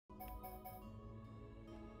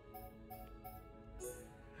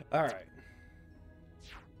All right.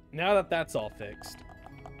 Now that that's all fixed.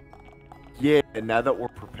 Yeah, now that we're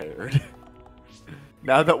prepared.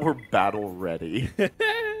 Now that we're battle ready.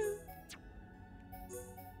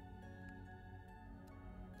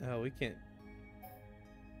 Oh, we can't.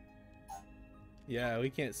 Yeah, we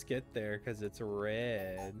can't skip there because it's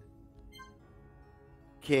red.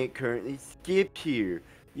 Can't currently skip here.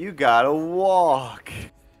 You gotta walk.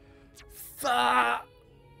 Fuck!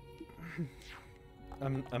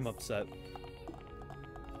 I'm upset.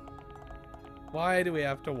 Why do we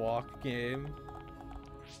have to walk, game?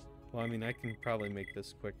 Well, I mean, I can probably make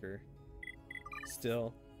this quicker.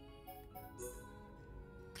 Still.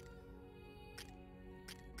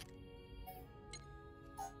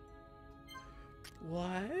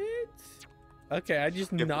 What? Okay, I'm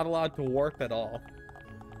just not allowed to warp at all.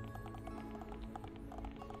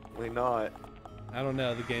 Why not? I don't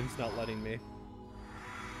know, the game's not letting me.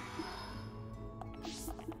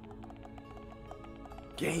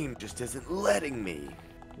 Game just isn't letting me.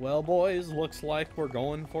 Well, boys, looks like we're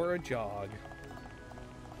going for a jog.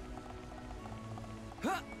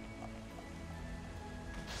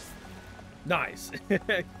 Nice.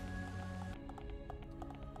 Alright,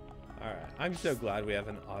 I'm so glad we have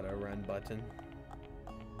an auto run button.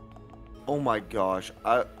 Oh my gosh,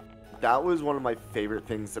 that was one of my favorite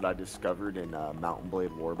things that I discovered in Mountain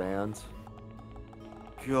Blade Warbands.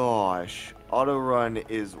 Gosh, auto run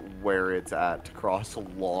is where it's at to cross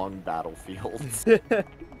long battlefields.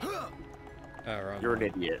 Oh, You're an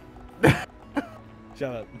idiot.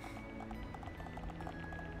 Shut up.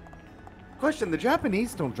 Question, the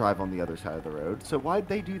Japanese don't drive on the other side of the road, so why'd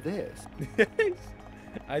they do this?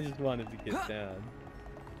 I just wanted to get down.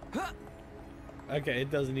 Okay,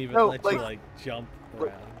 it doesn't even No, let you like jump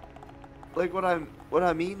around. Like what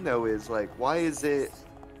I mean though is like, why is it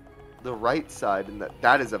the right side and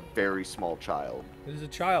that is a very small child. There's a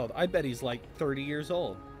child. I bet he's like 30 years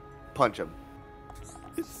old. Punch him.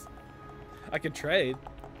 I could trade.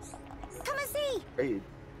 Come and see. Trade.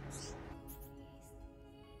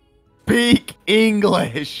 Speak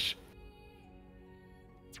English.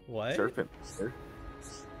 What? Serpent.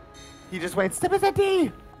 He just went step as a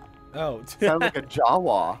D. Oh. Sound like a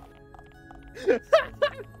Jawa.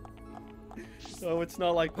 Oh, it's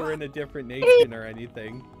not like we're in a different nation or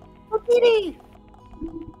anything. Oh,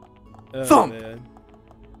 Thump. Man.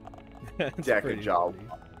 That's Deck pretty a Jawa. funny.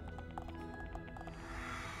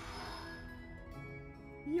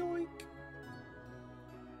 Yoink.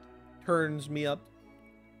 Turns me up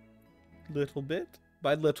little bit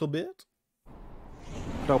by little bit.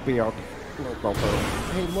 Don't be out.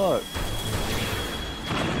 Hey, look.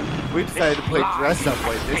 We decided to play dress up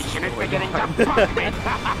like this. Is beginning to fuck me.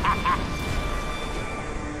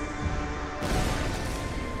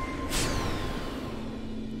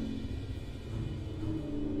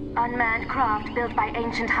 Unmanned craft built by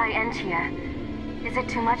ancient High Entia. Is it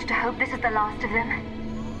too much to hope this is the last of them?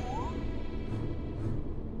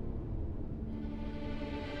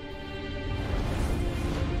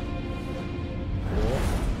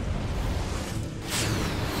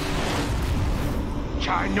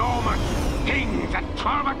 Ginormous things at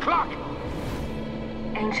 12 o'clock!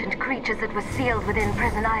 Ancient creatures that were sealed within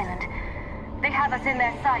Prison Island. They have us in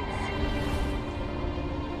their sights.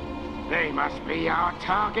 They must be our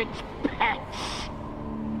target's pets.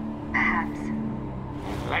 Perhaps.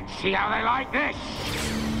 Let's see how they like this.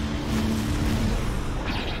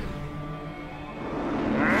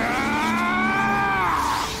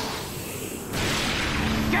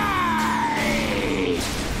 Die!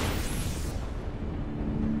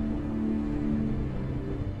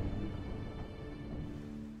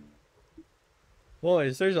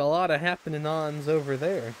 Boys, there's a lot of happening-ons over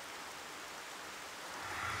there.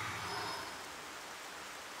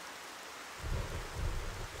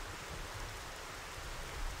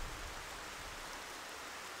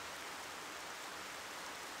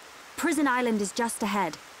 Prison Island is just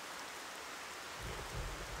ahead.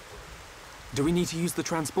 Do we need to use the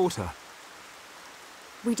transporter?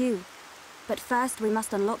 We do. But first we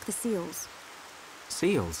must unlock the seals.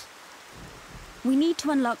 Seals? We need to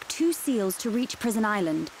unlock 2 seals to reach Prison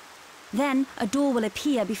Island. Then a door will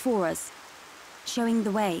appear before us, showing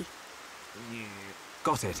the way.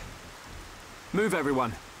 Got it. Move,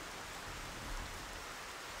 everyone.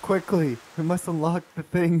 Quickly, we must unlock the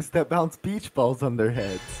things that bounce beach balls on their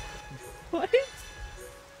heads. What?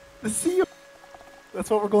 The seal. That's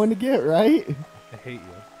what we're going to get, right? I hate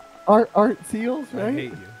you. Art seals, right? I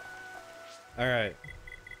hate you. All right.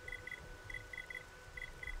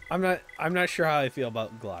 I'm not sure how I feel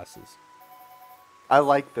about glasses. I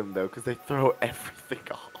like them though because they throw everything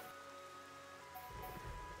off.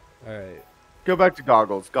 All right. Go back to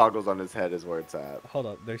goggles. Goggles on his head is where it's at. Hold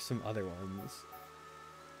up, there's some other ones.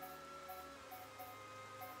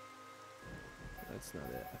 That's not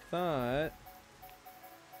it. I thought...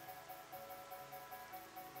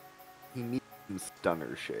 He needs some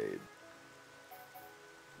stunner shade.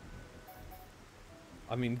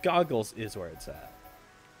 I mean, goggles is where it's at.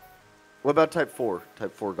 What about type 4?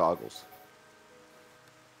 Type 4 goggles.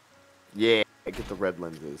 Yeah, get the red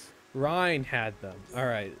lenses. Ryan had them.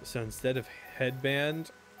 Alright, so instead of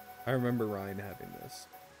headband, I remember Ryan having this.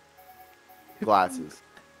 Glasses.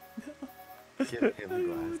 Give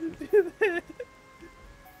him glasses.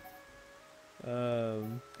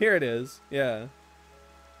 Here it is. Yeah.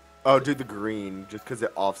 Oh, do the green, just because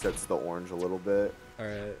it offsets the orange a little bit.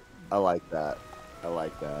 Alright. I like that. I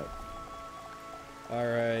like that.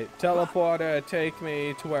 Alright. Teleporter, take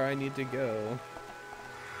me to where I need to go.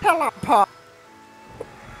 Teleport!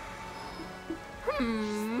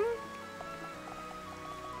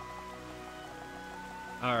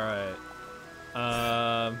 Alright.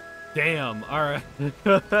 Damn. Alright.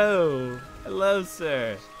 Hello,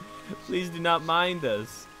 sir. Please do not mind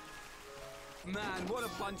us. Man, what a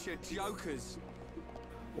bunch of jokers.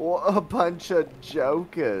 What a bunch of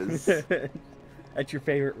jokers. That's your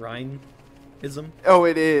favorite Ryan-ism? Oh,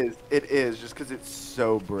 it is. It is, just because it's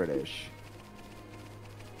so British.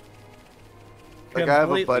 Like, I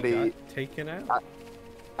have a buddy... got taken out?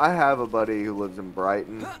 I have a buddy who lives in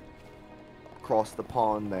Brighton. Across the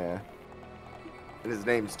pond there. And his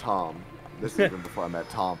name's Tom. This is even before I met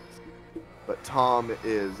Tom. But Tom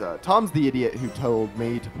is... Tom's the idiot who told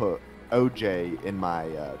me to put OJ in my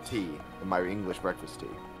tea. In my English breakfast tea.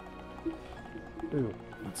 Ooh.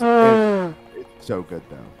 It's so good,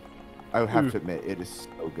 though. I have to admit, it is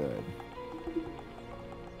so good.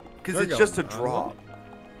 Because it's just a drop.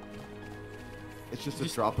 It's just a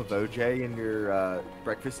drop of OJ in your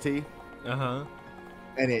breakfast tea. Uh-huh.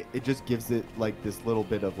 And it just gives it, like, this little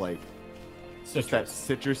bit of, like, just that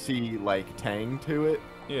citrusy, like, tang to it.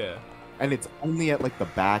 Yeah. And it's only at, like, the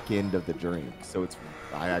back end of the drink. So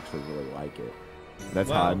I actually really like it.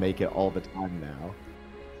 That's how I make it all the time now.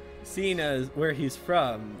 Seeing as where he's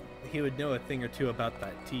from, he would know a thing or two about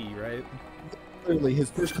that tea, right? Literally,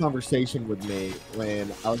 his first conversation with me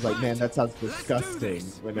when I was like, man, that sounds disgusting.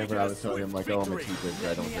 Whenever I was telling him, like, oh, I'm a tea drinker,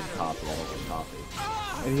 I don't drink coffee, I don't drink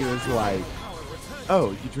coffee. And he was like,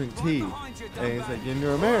 oh, you drink tea? And he's like,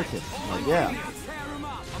 you're American. I'm like, yeah.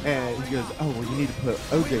 And he goes, oh, well, you need to put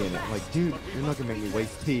OJ in it. I'm like, dude, you're not going to make me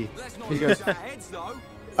waste tea. He goes,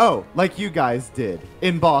 oh, like you guys did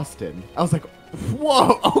in Boston. I was like,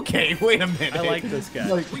 whoa, okay, wait a minute. I like this guy.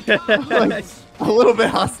 Like a little bit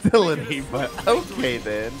hostility, but okay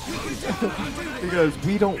then. He goes,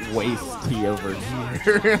 we don't waste tea over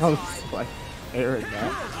here. I was like, airing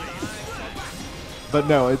that. But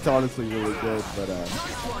no, it's honestly really good. But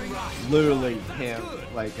literally him,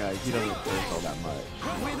 like he doesn't drink all that much.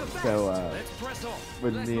 So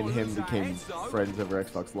when me and him became friends over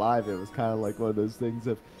Xbox Live, it was kind of like one of those things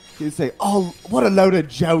of he'd say, "Oh, what a load of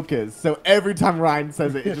jokers." So every time Ryan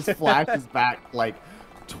says it, it just flashes back like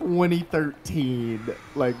 2013,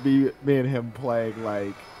 like me and him playing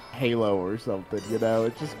like Halo or something. You know,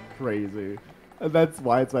 it's just crazy, and that's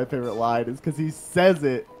why it's my favorite line is because he says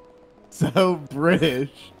it so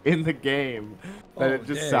British in the game that it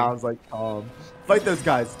just sounds like Tom. Fight those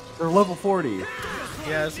guys. They're level 40.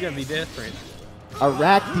 Yeah, it's gonna be different.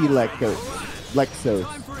 Arachne Lexos.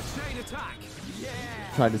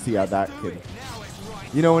 Trying to see how that could...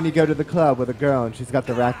 You know when you go to the club with a girl and she's got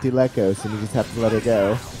the Arachne Lexos and you just have to let her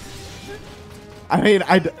go? I mean,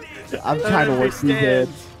 I'm trying to work these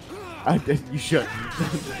heads. You shouldn't.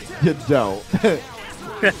 You don't.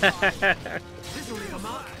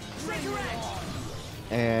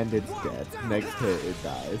 And it's dead. Next hit, it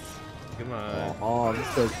dies. Come on. Oh, I'm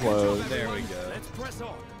so close. There we go.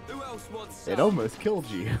 It almost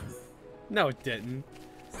killed you. No, it didn't.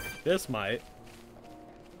 This might.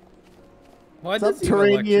 Why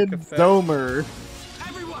Subterranean does he have electric effect?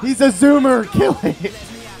 Zoomer. He's a Zoomer. Kill it.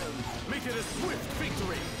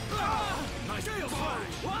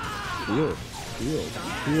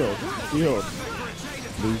 Shield.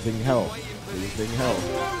 Losing health.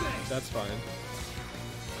 That's fine.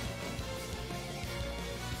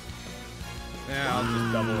 Yeah, I'll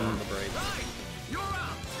just double on the brakes.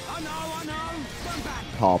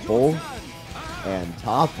 Topple. And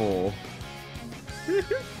topple.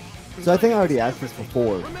 So I think I already asked this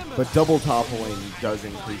before, but double toppling does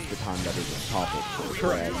increase the time that it is toppled for,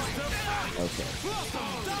 correct? Okay.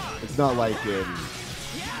 It's not like in...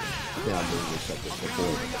 Yeah, I've said this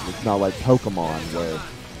before. It's not like Pokemon where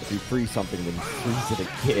if you freeze something, then you freeze it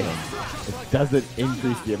again. It doesn't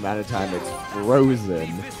increase the amount of time it's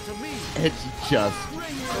frozen. It's just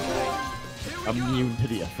immune to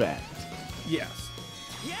the effect. Yes.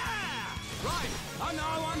 Yeah! Right! I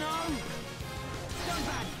know!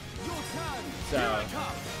 Scumbag, your turn! So, Here I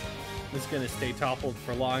come! it's gonna stay toppled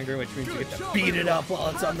for longer, which means you get to beat it up while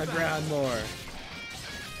it's on the ground more. Alright,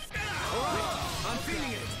 I'm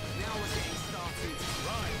feeling it! Now we're getting started.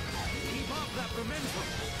 Right. Keep up that momentum.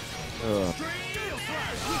 Ugh. Steel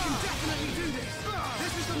Flash! We can definitely do this!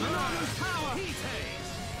 This is the Monado's power!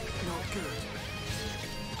 Not good.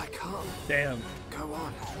 I can't. Damn. Go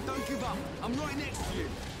on. Don't give up. I'm right next to you.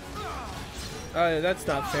 That's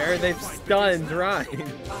not fair. They've stunned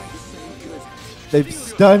Ryan. They've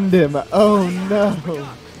stunned him. Oh no.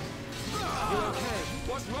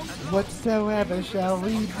 What's wrong? Whatsoever shall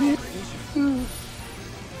we do?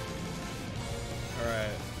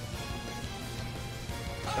 Alright.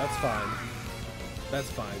 That's fine. That's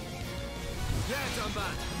fine. Yeah, done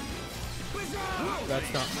back.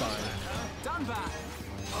 That's not fine. Done back.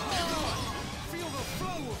 Everyone, feel the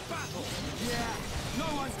flow of battle. Yeah, no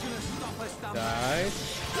one's gonna stop us. Done Die.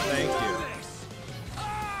 Thank you.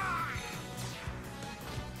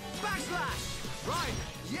 Backslash. Right.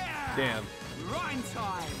 Yeah. Damn. Rhyme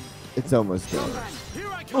time. It's almost done.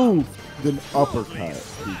 Here I come. Ooh, then uppercut.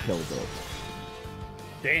 He killed it.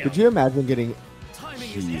 Damn. Could you imagine getting...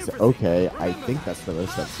 Timing is Jeez, everything. okay, I think that's the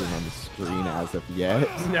most I've seen on the screen as of yet.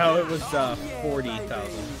 No, it was 40,000. Was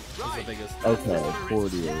the biggest. Okay,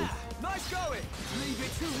 40 is. Nice going. Leave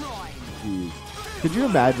it to Rhyme. Jeez. Could you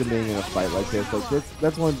imagine being in a fight like this? Like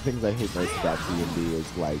that's one of the things I hate most about D&D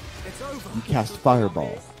is like, It's over. you cast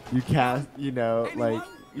fireball. You cast, you know, like,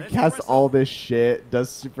 you cast all this shit, does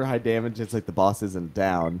super high damage, it's like the boss isn't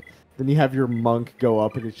down. Then you have your monk go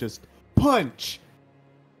up and it's just, punch!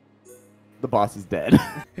 The boss is dead.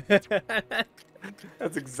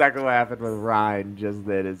 That's exactly what happened with Ryan just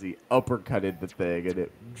then, as he uppercutted the thing and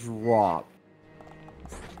it dropped.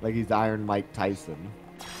 Like he's Iron Mike Tyson.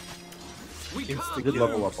 We He can't did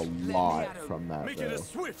level lose. up a lot from that, Make it a though.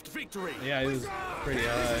 swift victory. Yeah, it was pretty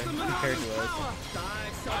high compared to us.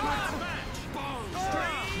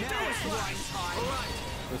 Now it's right time.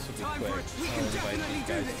 This will be quick. I'll invite these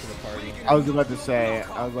guys to the party. I was about to say,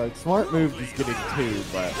 I was like, smart move is getting 2,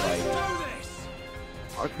 but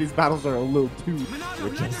like, these battles are a little too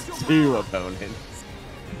with just 2 opponents.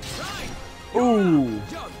 Ooh!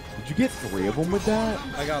 Did you get 3 of them with that?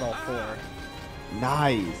 I got all 4.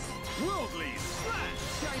 Nice. Worldly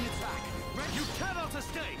slash. Chain attack. You cannot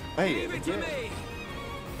escape. Hey, Leave it to again. me.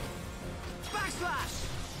 Backslash.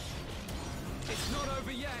 It's not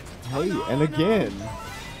over yet. Hey, and again.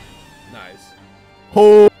 Nice.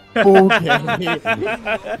 Oh, okay.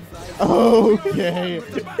 Okay.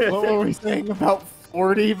 What were we saying about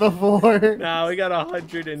 40 before? No, we got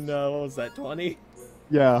 100 and what was that? 20.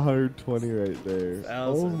 Yeah, 120 right there.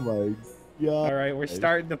 Oh 1,000. my god. All right, we're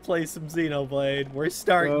starting to play some Xenoblade. We're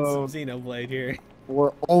starting Oh. some Xenoblade here.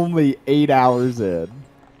 We're only 8 hours in.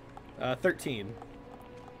 13.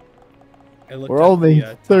 I looked We're up only the,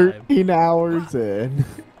 time. 13 hours in.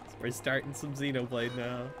 We're starting some Xenoblade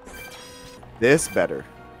now. This better.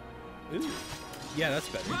 Ooh. Yeah, that's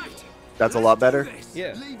better. That's a lot better?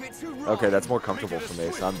 Yeah. Leave it to Rhyme. Okay, that's more comfortable for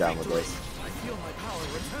me, so I'm down with this. I feel my power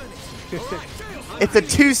returning. It's a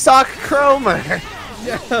 2-sock chromer!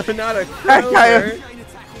 No, not a That guy, Kroger.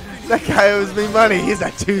 that guy owes me money. He's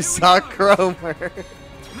a 2-sock chromer.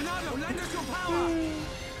 Monado, lend us your power.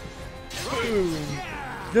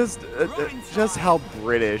 Just how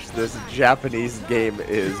British this Japanese game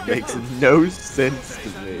is makes no sense to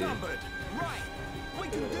me.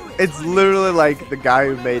 It's literally like the guy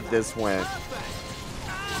who made this went,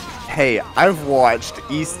 hey, I've watched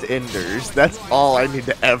EastEnders. That's all I need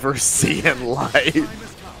to ever see in life.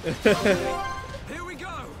 Here we go.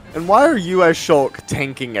 And why are you as Shulk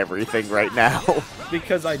tanking everything right now?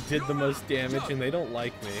 Because I did the most damage and they don't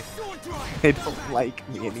like me. Sword drive. They don't like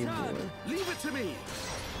me anymore. Leave it to me.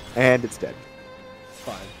 And it's dead.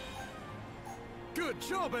 Fine. Good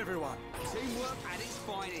job, everyone. Teamwork at its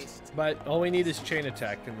finest. But all we need is chain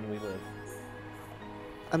attack and then we live.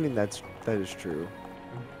 I mean, that is true.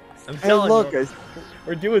 I'm Hey, telling look, you,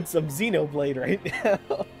 we're doing some Xenoblade right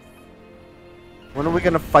now. when are we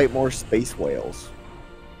gonna fight more space whales?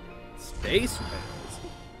 Space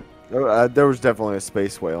whales? There was definitely a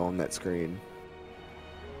space whale on that screen.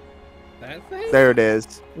 That thing? There it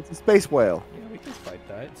is. It's a space whale. Yeah, we can fight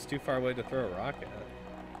that. It's too far away to throw a rock at.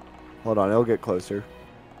 Hold on, it'll get closer.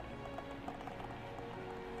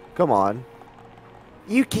 Come on.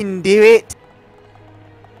 You can do it!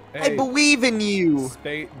 I Hey, believe in you!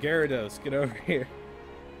 Gyarados, get over here.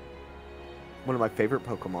 one of my favorite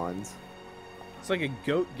Pokemons. It's like a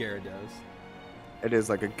goat Gyarados. It is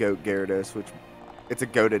like a goat Gyarados, which it's a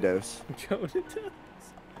Goatados. Gyarados.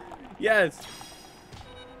 Yes.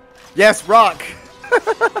 Yes, rock.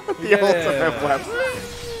 The Yeah. ultimate weapon.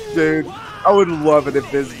 Dude, I would love it if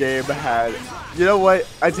this game had. You know what?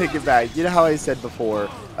 I take it back. You know how I said before,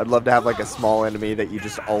 I'd love to have like a small enemy that you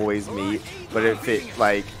just always meet, but if it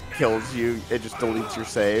like kills you, it just deletes your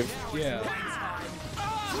save. Yeah.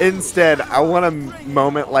 Instead, I want a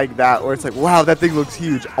moment like that where it's like, wow, that thing looks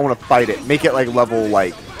huge. I want to fight it. Make it like level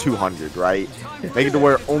like 200, right? Make it to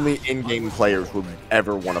where only in-game players would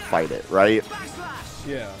ever want to fight it, right?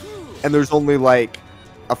 Yeah. And there's only like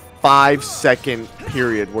a 5-second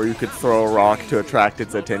period where you could throw a rock to attract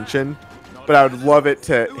its attention. But I would love it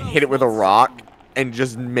to hit it with a rock and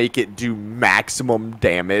just make it do maximum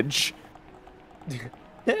damage.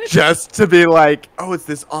 Just to be like, oh, it's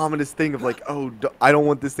this ominous thing of like, oh, I don't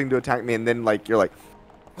want this thing to attack me. And then like, you're like,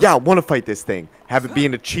 yeah, I want to fight this thing. Have it be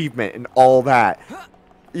an achievement and all that.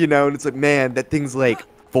 You know, and it's like, man, that thing's like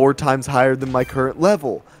 4 times higher than my current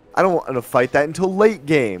level. I don't want to fight that until late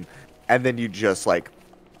game. And then you just like,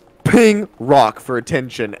 ping, rock for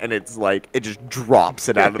attention. And it's like, it just drops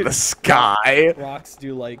it out of the sky. Rocks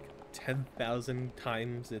do like 10,000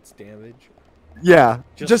 times its damage. Yeah,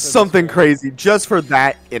 just something crazy, just for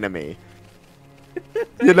that enemy.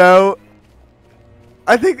 You know,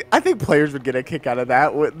 I think players would get a kick out of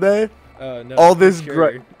that, wouldn't they? No, all this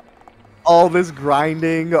sure. all this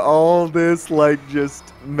grinding, all this like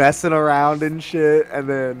just messing around and shit, and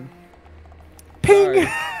then ping. Sorry,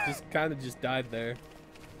 just kind of just died there.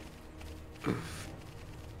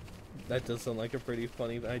 That does sound like a pretty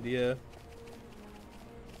funny idea.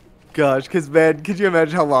 Gosh, because man, could you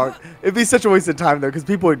imagine how long? It'd be such a waste of time though, because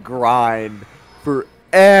people would grind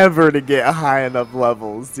forever to get high enough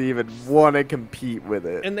levels to even want to compete with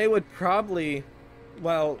it. And they would probably,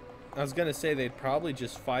 well, I was gonna say they'd probably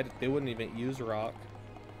just fight it. They wouldn't even use rock.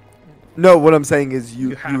 No, what I'm saying is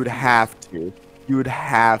you would have to. You would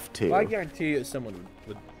have to. Well, I guarantee you someone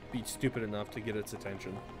would be stupid enough to get its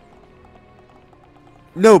attention.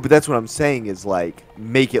 No, but that's what I'm saying is like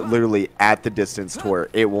make it literally at the distance to where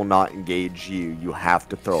it will not engage you. You have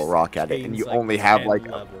to throw a rock at it, and you Gains, like, only have 10 like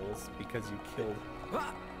levels because you killed.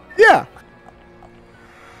 Yeah.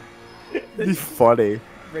 Be funny.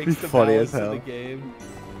 Breaks Be the funny as balance of hell. the game.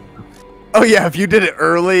 Oh yeah, if you did it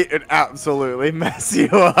early, it absolutely mess you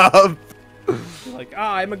up. Like,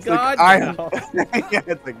 I'm a It's god like, now. Yeah,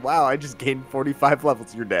 it's like, wow, I just gained 45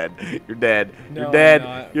 levels. You're dead. You're dead. No, You're dead. I'm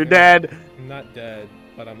not. You're dead. I'm not dead,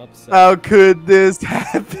 but I'm upset. How could this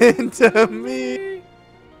happen to me?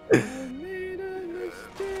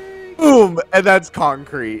 Boom, and that's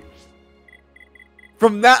concrete.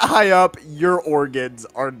 From that high up, your organs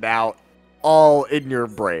are now all in your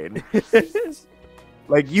brain.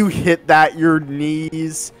 Like you hit that, your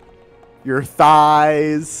knees, your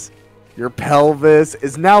thighs, your pelvis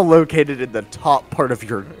is now located in the top part of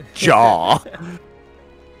your jaw.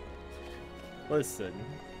 Listen,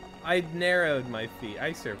 I narrowed my feet.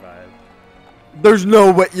 I survived. There's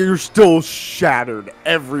no way you're still shattered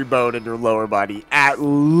every bone in your lower body, at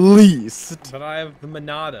least. But I have the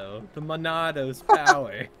Monado. The Monado's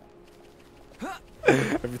power.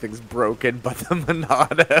 Everything's broken but the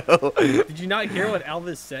Monado. Did you not hear what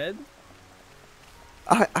Elvis said?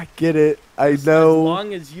 I get it. I As know.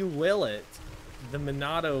 long as you will it, the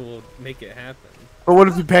Monado will make it happen. But what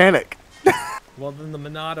if you panic? Well, then the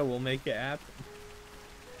Monado will make it happen.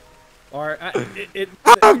 Or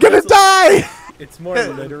I'm gonna die! It's more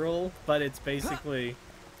literal, but it's basically,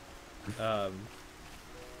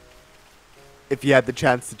 If you had the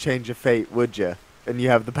chance to change your fate, would you? And you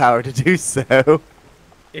have the power to do so.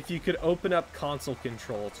 if you could open up console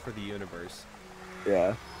controls for the universe.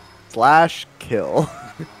 Yeah. Slash kill.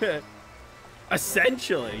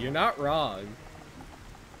 Essentially, you're not wrong.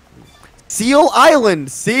 Seal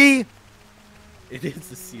Island, see? It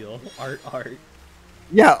is a seal. Art.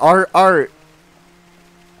 Yeah, art.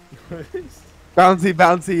 Bouncy,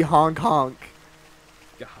 bouncy, honk, honk.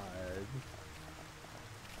 God.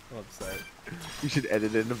 I'm upset. You should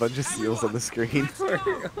edit in a bunch of seals on the screen.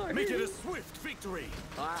 Make it a swift victory.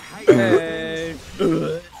 I hate Hey.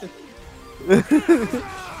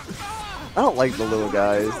 I don't like the little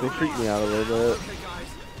guys. They freak me out a little bit. Okay, guys.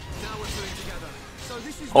 Now we're putting together. So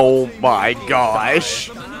this is Oh my gosh.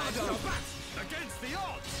 against the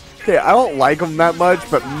odds. Okay, I don't like him that much,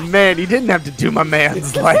 but man, he didn't have to do my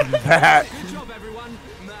man's like that. Good job, everyone.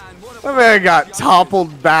 Man, what a My man got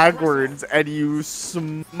toppled backwards and you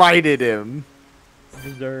smited him.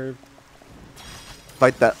 Deserved.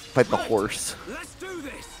 Fight the horse. Let's do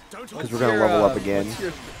this. Don't because we're gonna level up again.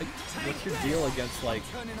 What's your deal against like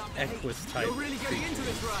Equus type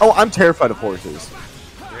creatures? Oh, I'm terrified of horses.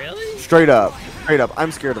 Really? Straight up,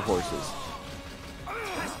 I'm scared of horses.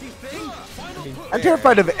 I'm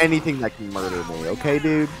terrified of anything that can murder me. Okay,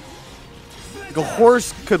 dude. Like a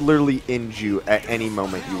horse could literally end you at any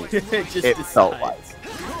moment. It felt like.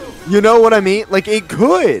 You know what I mean? Like it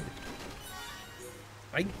could.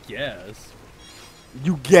 I guess.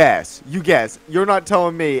 You guess. You're not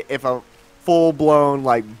telling me if a full-blown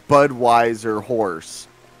like Budweiser horse,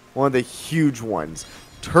 one of the huge ones,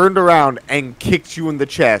 turned around and kicked you in the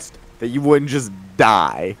chest that you wouldn't just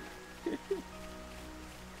die.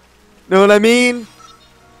 Know what I mean?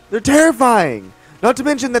 They're terrifying. Not to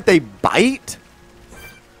mention that they bite.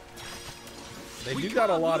 They do got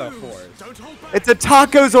a lot of force. It's a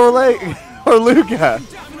tacos Orluga.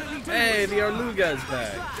 Hey, the Orluga is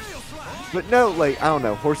back. But no, like, I don't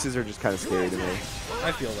know. Horses are just kind of scary to me.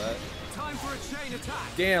 I feel that.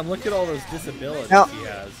 Damn, look at all those disabilities Now, he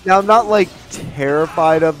has. now I'm not like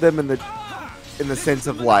terrified of them in the sense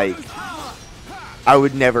of like I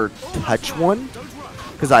would never touch one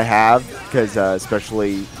because I have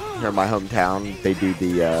especially here in my hometown they do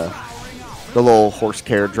the little horse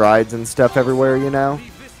carriage rides and stuff everywhere, you know.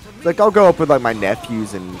 Like I'll go up with like my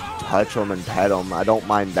nephews and touch them and pet them. I don't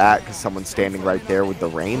mind that because someone's standing right there with the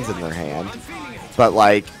reins in their hand. But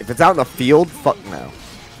like if it's out in the field, fuck no.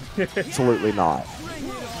 Absolutely not.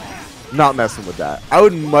 Not messing with that. I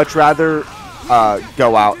would much rather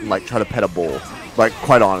go out and like try to pet a bull. Like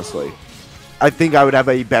quite honestly, I think I would have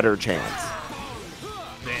a better chance.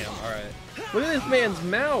 Damn. All right. Look at this man's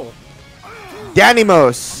mouth.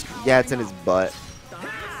 Danimos. Yeah, it's in his butt.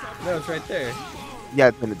 No, it's right there. Yeah,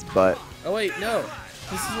 it's in its butt. Oh wait, no.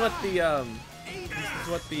 This is what the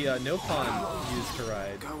Nopon used to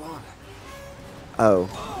ride. Oh.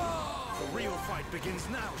 The real fight begins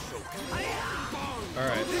now, All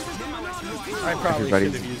right. I probably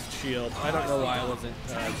should have used shield. I don't know why I wasn't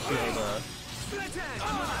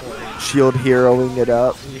Shield heroing it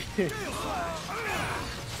up.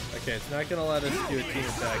 Okay, it's not gonna let us do a team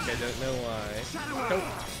attack. I don't know why. Don't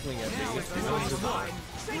swing at me.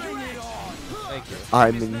 Thank you.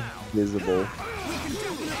 I'm invisible.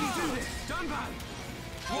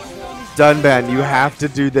 Dunban, you have to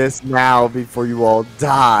do this now before you all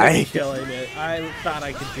die. Killing it. I thought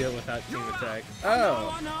I could deal without team attack.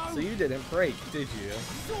 Oh, so you didn't break, did you?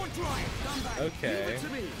 Okay.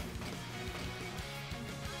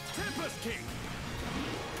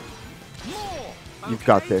 You've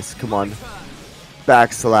got this. Come on.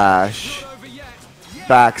 Backslash.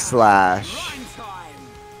 Backslash.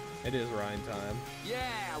 It is Rhine time.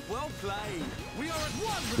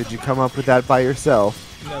 Did you come up with that by yourself?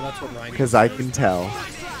 No, that's what Rhine. Because I can tell.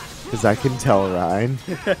 Because I can tell, Ryan.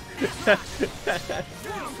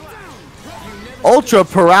 Ultra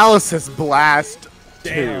Paralysis Blast 2.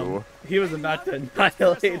 Damn. He was about to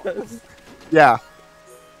annihilate us. Yeah.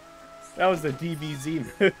 That was the DBZ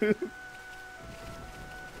move.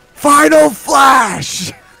 Final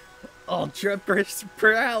Flash! Ultra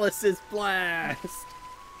Paralysis Blast!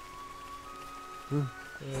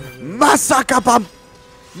 Masaka Pump!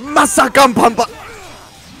 Masaka Pump!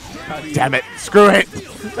 Damn it. Screw it.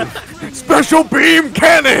 Special Beam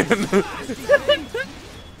Cannon!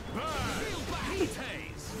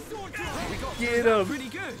 Get him!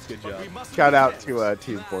 Good job. Shout out to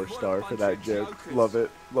Team 4-Star for that joke. Love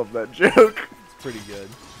it. Love that joke. It's pretty good.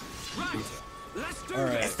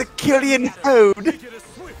 Alright. It's the Killian Hode!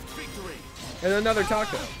 And another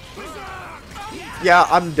taco. Yeah,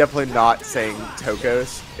 I'm definitely not saying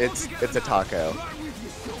tacos. It's a taco.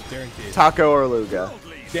 Guaranteed. Taco or Luga.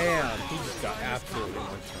 Damn, he just got absolutely much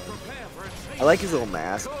fun. I like his little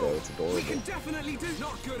mask though, it's adorable. Definitely do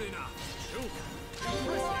not good enough.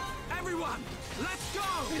 Everyone, let's go.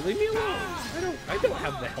 Hey, leave me alone. I don't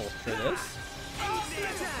have the health for this.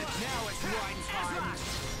 Now it's Rhine time.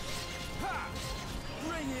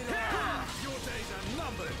 Bring it on. Your days are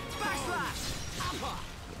numbered.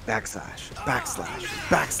 Backslash. Backslash.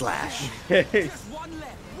 Backslash. Hey, One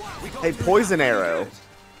left. Hey, Poison Arrow.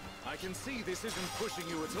 I can see this isn't pushing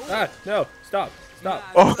you at all. ah, no, stop, stop,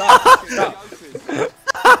 Oh. stop, stop.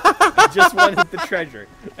 I just wanted the treasure.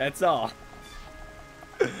 That's all.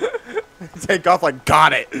 Take off like,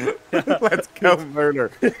 got it. Let's go murder.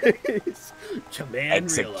 Command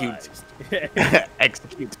Execute. realized.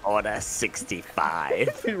 Execute order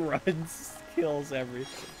 65. It runs, kills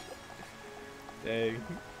everything. Dang.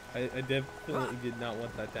 I definitely did not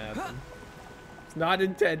want that to happen. It's not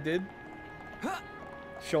intended.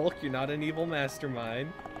 Shulk, you're not an evil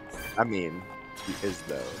mastermind. I mean, He is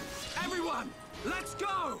though. Everyone, let's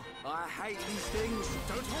go! I hate these things.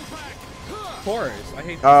 Don't hold back. Of course, I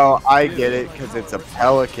hate. Oh, these I too. get it, because it's a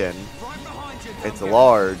pelican. Right behind you. It's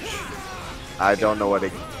large. I don't know what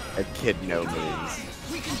a echidna means.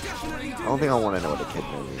 We can definitely do I don't think I want to know what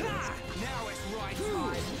echidna means. Now it's right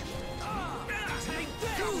time. Take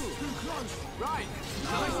this. Too close. Right.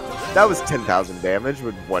 That was 10,000 damage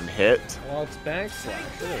with one hit. Well, it's backslash. Look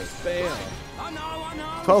at this. Bam. I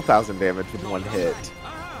know. 12,000 damage with one hit.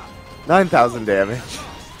 9,000 damage.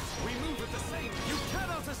 We move with the same. You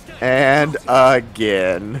cannot escape. And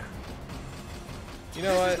again. You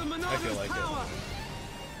know what? I feel like it.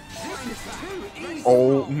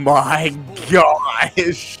 Oh my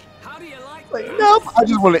gosh. How do you like Like, nope. I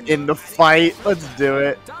just want to end the fight. Let's do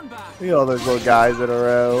it. done back? Look at all those little guys in a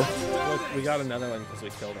row. Look, we got another one because we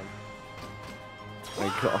killed him. Oh my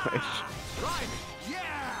gosh. Right.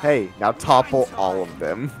 Yeah. Hey, now topple all of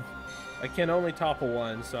them. I can only topple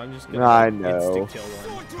one, so I'm just gonna I know. insta kill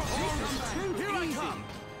one. Here I come.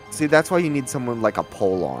 See, that's why you need someone like a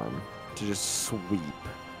pole arm to just sweep.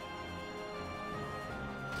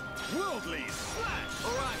 Worldly slash.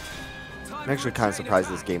 All right. I'm actually kind of surprised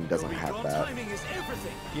this game doesn't have that. Timing is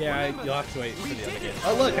everything. Yeah, you'll have to wait for the other game.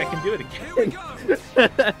 Oh look, I can do it Here we again.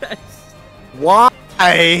 go. Why?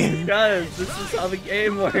 Because this is how the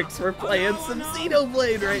game works. We're playing some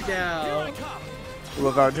Xenoblade right Here now. I come.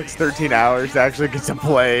 Love how it takes 13 hours to actually get to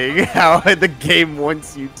playing. How the game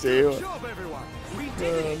wants you to. Job, everyone. We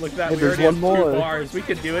did it. Look at that, Hey, we there's already have one 2 more. bars. We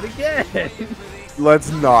could do it again. Let's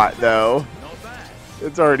not, though. Not bad.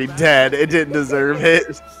 It's already dead. It didn't deserve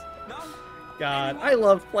it. No. God, I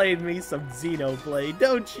love playing me some Xenoblade,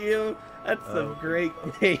 don't you? That's some great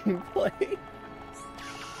gameplay.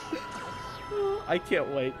 I can't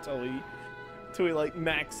wait till we like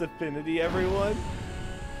max affinity everyone.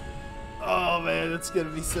 Oh man, it's gonna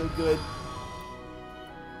be so good.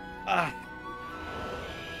 Ah.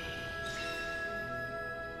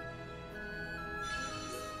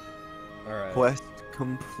 Alright. Quest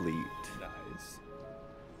complete. Nice.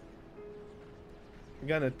 I'm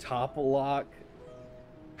gonna topple lock.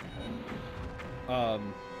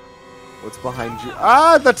 What's behind you?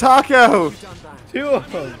 Ah, the taco! Done that. 2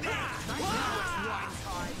 of them.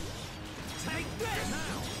 Take this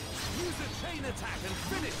now. Use the chain attack and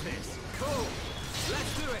finish this. Cool.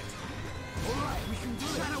 Let's do it. All right, we can do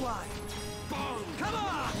it. Get away. Boom. Come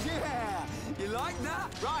on. Yeah. You like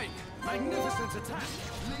that? Right. Magnificent attack.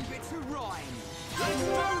 Leave it to Ryan. Let's do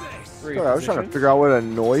this. Free Sorry, I was trying to position. figure out what a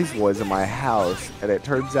noise was in my house, and it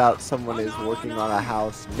turns out someone is working on a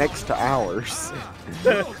house next to ours.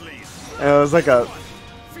 And it was like a,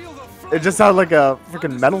 Feel the it flow. just sounded like a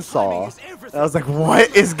freaking metal saw. And I was like,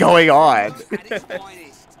 what is going on? At its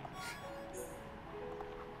finest.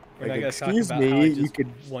 We're not Like, gonna talk excuse about how I me, you just could.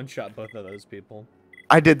 one-shot both of those people.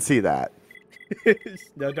 I did see that.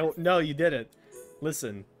 No, don't. No, you didn't.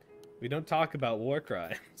 Listen, we don't talk about war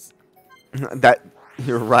crimes. That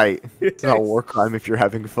you're right. It's not a war crime if you're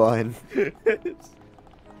having fun.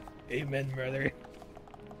 Amen, brother.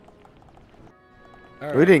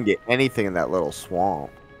 All We right. didn't get anything in that little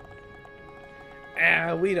swamp.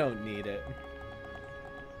 Ah, we don't need it.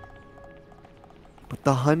 But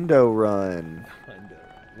the Hundo run.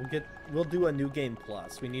 Hundo. We'll do a new game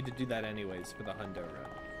plus. We need to do that anyways for the Hundo run.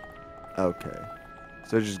 Okay.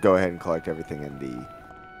 So just go ahead and collect everything in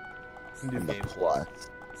New the game plus.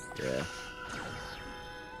 Yeah.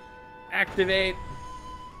 Activate.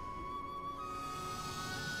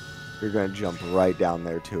 You're gonna jump right down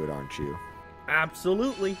there to it, aren't you?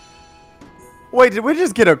 Absolutely. Wait, did we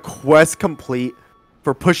just get a quest complete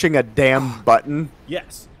for pushing a damn button?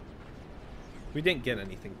 Yes. We didn't get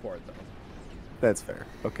anything for it though. That's fair.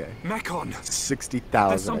 Okay. Mekon. 60,000.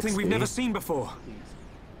 There's something we've XP. never seen before.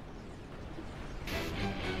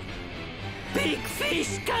 Big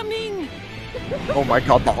fish coming! Oh my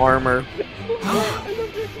god, the armor.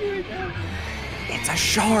 It's a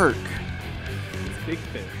shark. It's big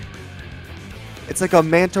fish. It's like a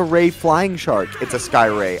manta ray flying shark. It's a sky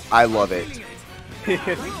ray. I love it.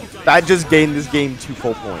 That just gained this game 2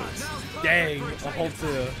 full points. Dang, a whole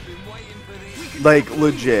 2. Like,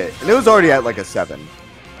 legit. And it was already at like a 7.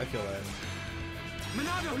 I feel that.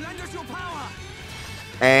 Monado, lend us your power.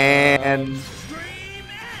 And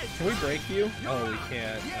Can we break you? Oh, we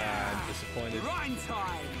can't. I'm disappointed. Rhyme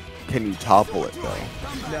time. can you topple it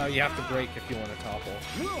though? No, you have to break if you want to topple.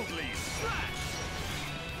 Worldly slash.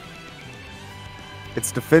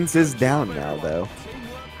 Its defense is down now though.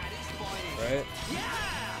 Right?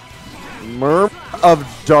 Murmur of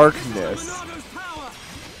Darkness. Monado's power.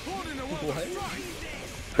 Poured in a world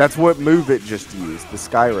What? That's what move it just used, the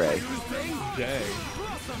sky ray. Dang.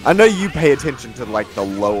 Blossom I know you pay attention to like the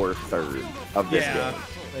lower third of this game.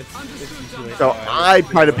 It's usually So how I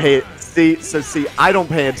try to pay it. See, I don't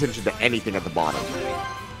pay attention to anything at the bottom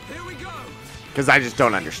because I just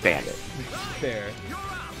don't understand it. fair.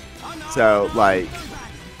 So like,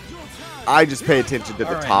 I just pay attention to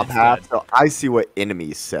the top half. So I see what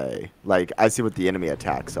enemies say. Like I see what the enemy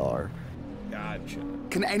attacks are. Gotcha.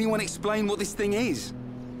 Can anyone explain what this thing is?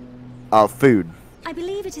 Food. I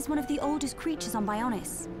believe it is one of the oldest creatures on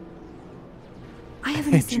Bionis. I have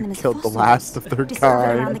only And seen you them as killed the fossils, last of their discovered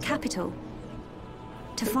around kind. the capital.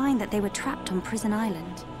 To find that they were trapped on Prison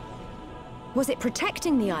Island. Was it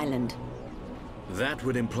protecting the island? That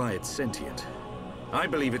would imply it's sentient. I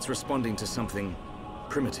believe it's responding to something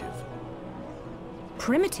primitive.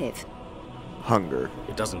 Primitive? Hunger.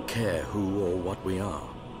 It doesn't care who or what we are.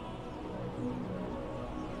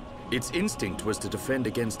 Its instinct was to defend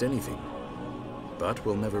against anything, but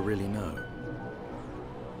we'll never really know.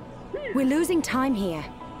 We're losing time here.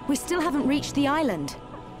 We still haven't reached the island.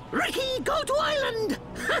 Ricky, go to island!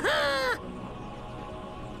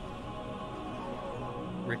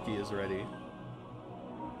 Ricky is ready.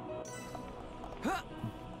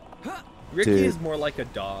 Ricky Dude. is more like a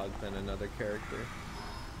dog than another character.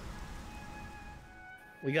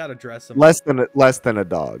 We gotta dress him Less than a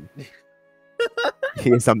dog.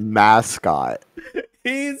 He's a mascot.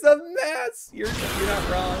 He's a mess. You're not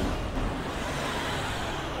wrong.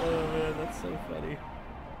 Oh man, that's so funny.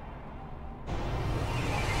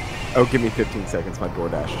 Oh, give me 15 seconds. My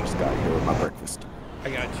DoorDash just got here with my breakfast. I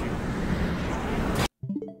got you.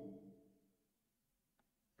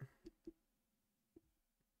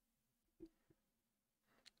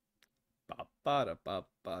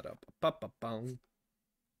 Ba-ba-da-ba-ba-da-ba-ba-bum.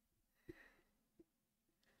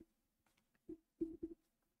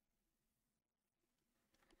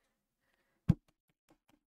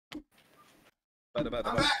 I'm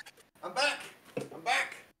back. I'm back. I'm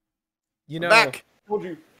back. You know, Back. Told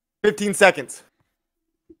you. 15 seconds.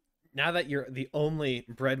 now that you're the only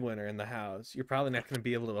breadwinner in the house, you're probably not going to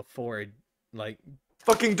be able to afford, like...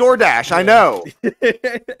 Fucking DoorDash, I know.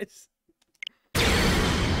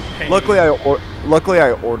 Hey. Luckily,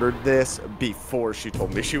 I ordered this before she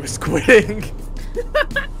told me she was quitting.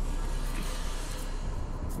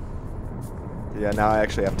 Yeah, now I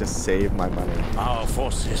actually have to save my money. Our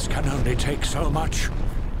forces can only take so much.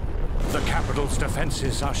 The capital's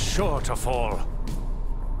defenses are sure to fall.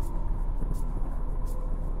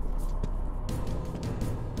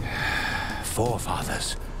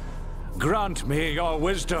 Forefathers, grant me your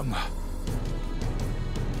wisdom.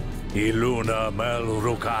 Iluna mel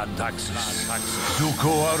rukan taxis.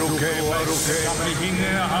 Duko aruke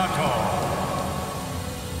kapihine hato.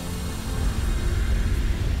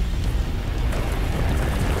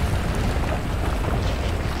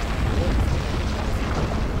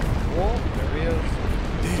 There he is.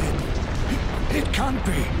 It can't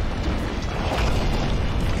be.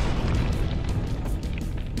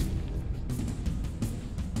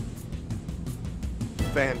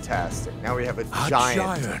 Fantastic. Now we have a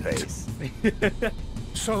giant to face.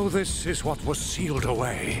 So this is what was sealed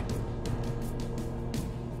away.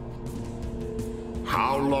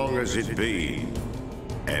 How long has it been,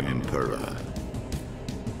 Emperor?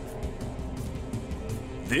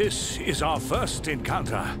 This is our first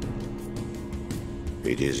encounter.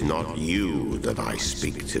 It is not you that I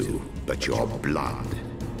speak to, but your blood.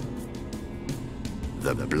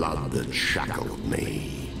 The blood that shackled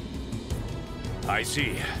me. I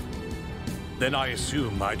see. Then I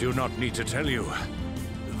assume I do not need to tell you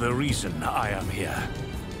the reason I am here.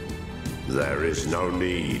 There is no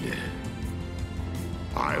need.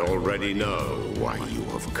 I already know why you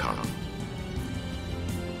have come.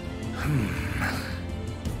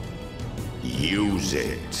 Use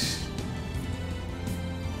it.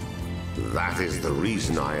 That is the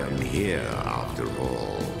reason I am here, after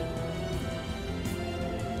all.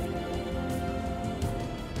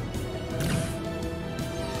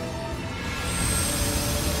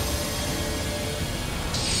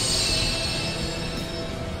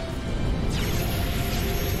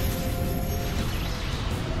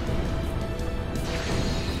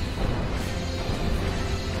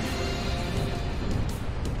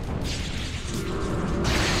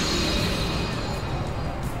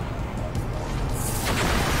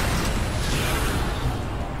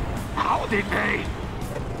 How did they?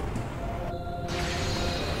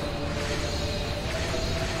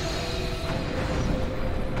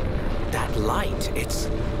 That light, it's...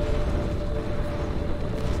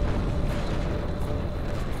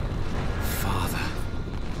 Father.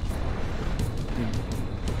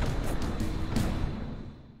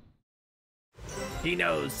 He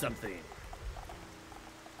knows something.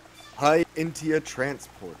 High Intia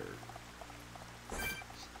transporter.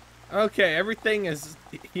 Okay, everything is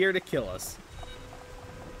here to kill us.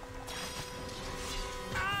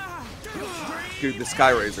 Dude, the Sky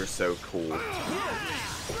Rays are so cool.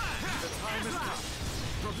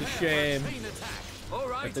 It's a shame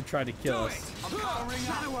that they try to kill us.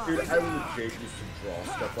 Dude, I legit used to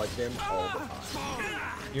draw stuff like them all the time.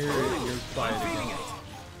 You're fighting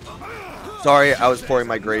it. Sorry, I was pouring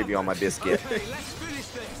my gravy on my biscuit.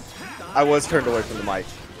 I was turned away from the mic.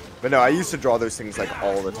 But no, I used to draw those things like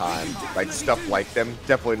all the time. Like stuff like them.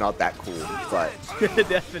 Definitely not that cool, but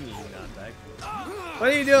Definitely not that cool. What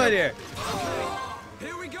are you doing here?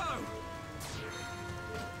 Here we go.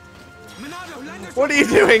 what are you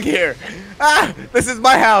doing here? Ah, this is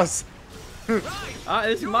my house. This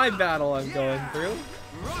is my battle I'm going through.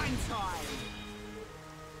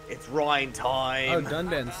 It's Rhine time. Oh,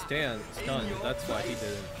 Dunban's stunned. That's why he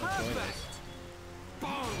didn't join us.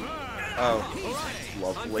 Oh,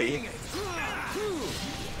 lovely.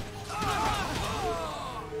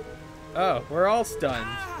 Oh, we're all stunned.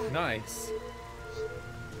 Nice.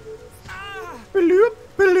 Bloop,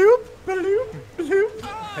 bloop, bloop, bloop.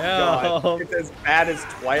 Hell. God, it's as bad as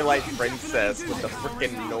Twilight Princess with the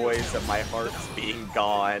freaking noise of my heart's being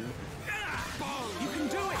gone. You can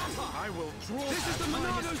do it. I will draw. This is the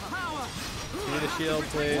Monado's power. Give me the shield,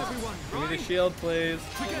 please. Give me the shield, please.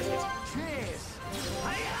 Cheers.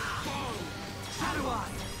 Shadow Eye.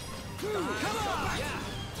 Come on.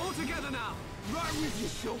 Yeah. All together now. Right with you,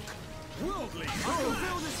 Shulk. Worldly. I can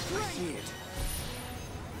feel the strength.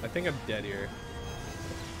 I think I'm dead here.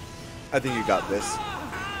 I think you got this.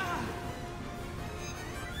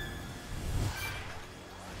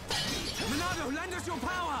 Monado, lend us your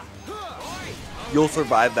power. You'll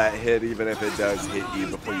survive that hit even if it does hit you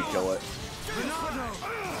before you kill it. Monado,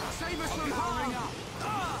 save us from powering up.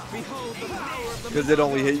 Behold the power of the Because it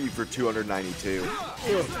only hit you for 292.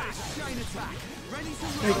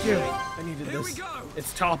 Thank you. I needed this.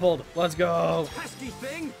 It's toppled. Let's go. pesky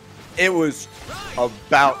thing. It was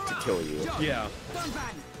about to kill you. Yeah.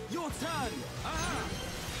 Dunban, your turn.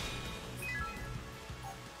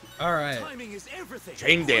 All right. Timing is everything.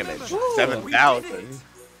 Chain damage, 7,000.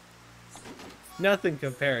 Nothing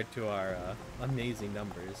compared to our amazing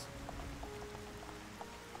numbers.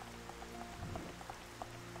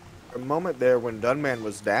 A moment there when Dunman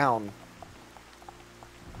was down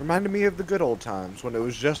reminded me of the good old times when it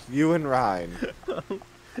was just you and Ryan.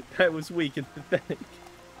 That was weak and pathetic.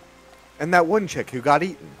 And that one chick who got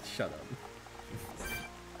eaten. Shut up.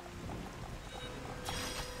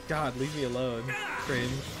 God, leave me alone. Cringe.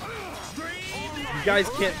 You guys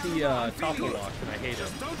can't be topple locked, and I hate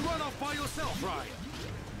them. Don't run off by yourself, Ryan.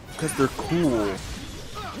 Because they're cool.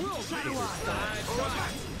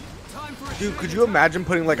 Dude, could you imagine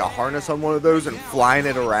putting like a harness on one of those and flying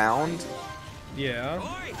it around? Yeah.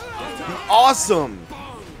 Awesome!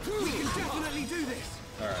 We can definitely do this.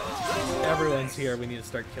 Alright. Everyone's here. We need to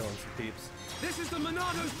start killing some peeps. This is the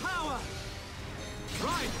Monado's power.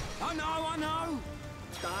 Right. I know.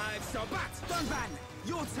 Dive so bat. Dunban,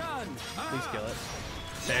 your turn. Please kill it.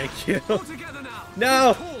 Thank you. All together now.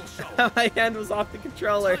 No! My hand was off the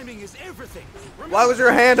controller. Timing is everything. Why was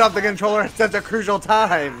your hand off the controller at such a crucial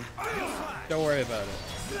time? Don't worry about it.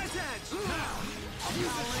 Split edge. Now. You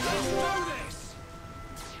can do this.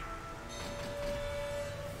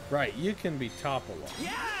 Right, you can be topple locked.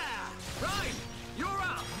 Yeah. Right. You're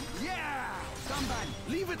up. Yeah. Dunban,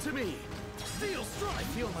 leave it to me. Steel strike. I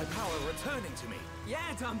feel my power returning to me. Yeah,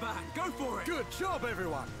 Dunban, go for it. Good job,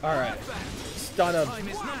 everyone. Alright. Stun him. Time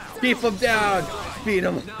is now. Beat him down. Beat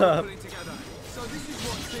him Now up. put it together. So this is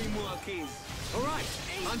what teamwork is. All right,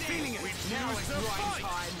 I'm feeling it. Now it's right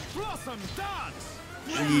time. Blossom dance.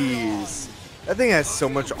 Jeez. That thing has so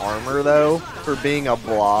much armor though, for being a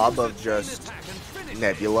blob of just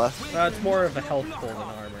nebula. It's more of a health pull than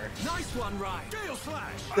armor. Nice one, Ryan. Gale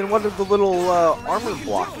slash. Then what are the little armor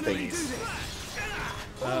block things?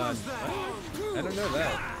 I don't know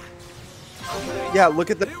that. Yeah, look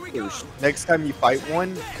at the pictures. Next time you fight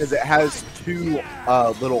one, because it has two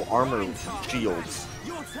little armor shields.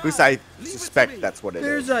 At least I suspect that's what it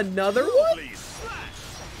There's is. another one?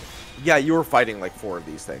 Yeah, you were fighting like 4 of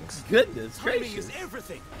these things. Goodness Timing gracious. is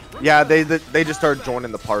everything. Yeah, they just started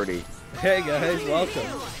joining the party. Hey guys, welcome.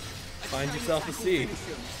 Find yourself a seat.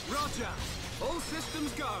 Roger. All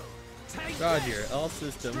systems go. Take Roger, all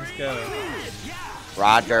systems go.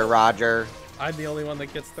 Roger, Roger. I'm the only one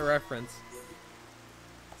that gets the reference.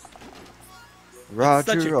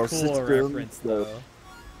 Roger, Such a all cool systems reference go. though.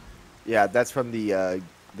 Yeah, that's from the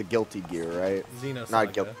Guilty Gear, right? Xenosaga.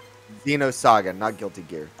 Not Guilty. Xenosaga, not Guilty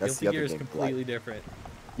Gear. That's Guilty the Gear other is game. completely different.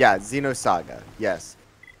 Yeah, Xenosaga. Yes.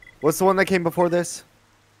 What's the one that came before this?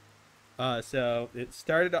 So it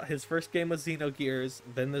started out, his first game was Xenogears,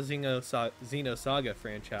 then the Xenosaga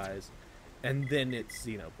franchise, and then it's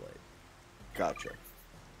Xenoblade. Gotcha.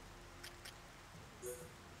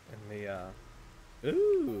 And the,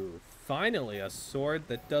 ooh, finally a sword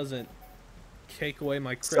that doesn't take away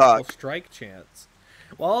my critical strike chance.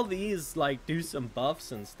 Well, all these, like, do some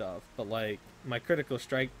buffs and stuff, but, like, my critical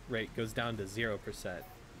strike rate goes down to 0%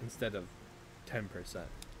 instead of 10%.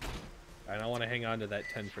 And I want to hang on to that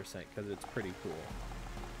 10% because it's pretty cool.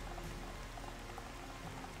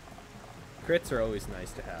 Crits are always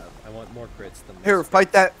nice to have. I want more crits than this. Here,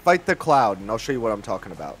 fight the cloud, and I'll show you what I'm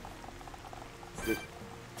talking about.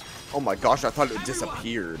 Oh my gosh, I thought it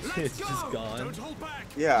disappeared. It's just gone.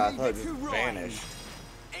 Yeah, I thought it just vanished.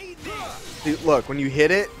 Dude, look, when you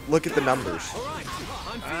hit it, look at the numbers.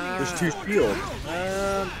 There's 2 shields.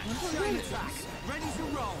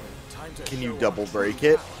 Can you double break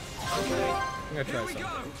it? I'm gonna try something.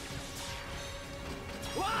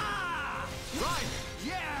 Right,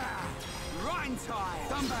 yeah! Rhine time!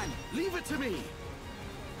 Dunban, leave it to me!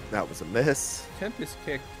 That was a miss. Tempest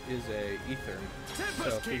Kick is a ether,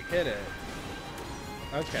 so if you hit it...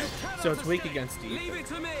 Okay, so it's weak against ether. Leave it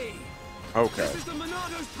to me! Okay. This is the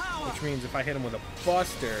Monado's power! Which means if I hit him with a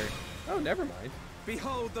buster... Oh, never mind.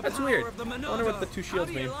 Behold the That's power weird. Of the I Monado. wonder what the 2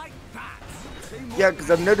 shields mean. Like Yeah, because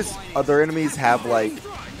I've noticed other enemies have, like,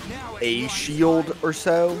 a shield or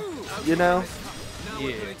so, you know?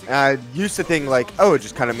 Yeah. I used to think, like, oh, it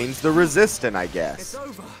just kind of means the resistant, I guess.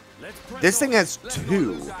 This thing has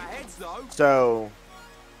 2. So,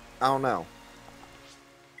 I don't know.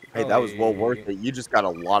 Hey, that was well worth it. You just got a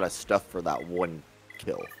lot of stuff for that one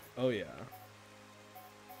kill. Oh, yeah.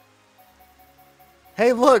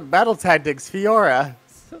 Hey, look, Battle Tactics, Fiora.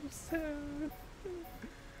 So sad.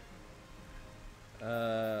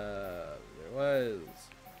 There was...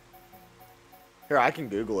 Here, I can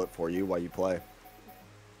Google it for you while you play.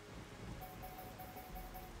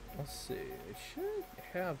 Let's see. I should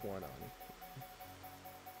have one on.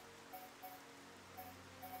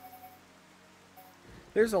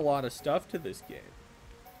 There's a lot of stuff to this game.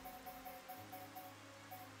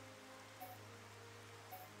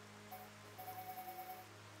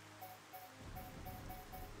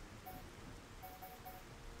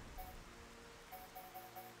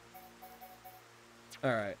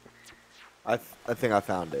 All right. I think I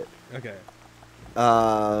found it. Okay.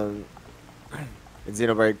 In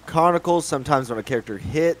Xenoblade Chronicles, sometimes when a character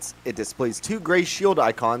hits, it displays 2 gray shield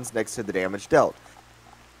icons next to the damage dealt.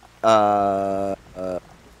 I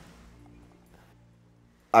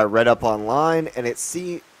read up online, and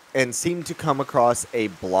seemed to come across a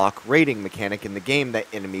block rating mechanic in the game that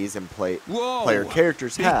enemies and player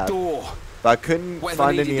characters have. But I couldn't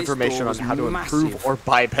find any information on how to improve or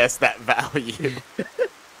bypass that value.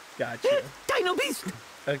 Gotcha. Dino Beast!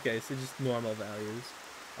 Okay, so just normal values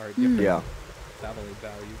are different valid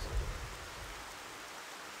values.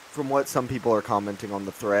 From what some people are commenting on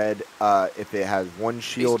the thread, if it has 1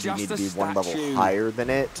 shield, you need to be 1 level higher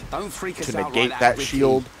than it to negate that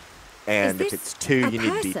shield. And if it's 2, you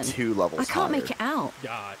need to be 2 levels higher. I can't make it out.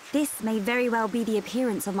 Gosh. This may very well be the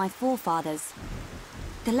appearance of my forefathers.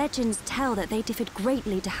 The legends tell that they differed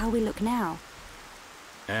greatly to how we look now.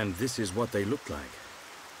 And this is what they looked like.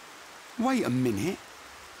 Wait a minute.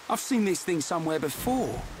 I've seen this thing somewhere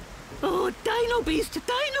before. Oh, Dino Beast!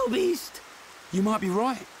 Dino Beast! You might be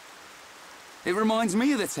right. It reminds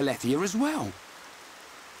me of the Telethia as well.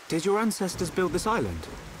 Did your ancestors build this island?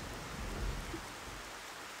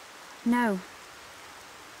 No.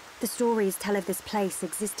 The stories tell of this place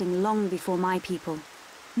existing long before my people.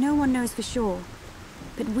 No one knows for sure,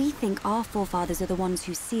 but we think our forefathers are the ones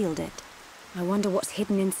who sealed it. I wonder what's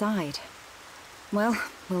hidden inside. Well,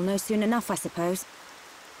 we'll know soon enough, I suppose.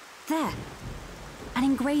 There. An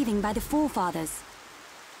engraving by the forefathers.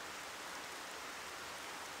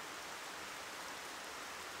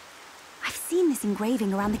 I've seen this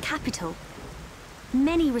engraving around the capital.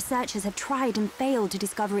 Many researchers have tried and failed to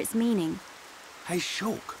discover its meaning. Hey,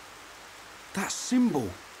 Shulk. That symbol.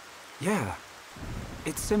 Yeah.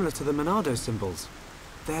 It's similar to the Monado symbols.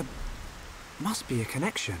 There must be a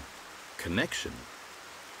connection. Connection?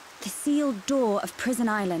 The sealed door of Prison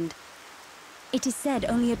Island. It is said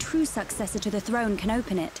only a true successor to the throne can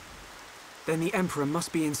open it. Then the Emperor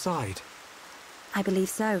must be inside. I believe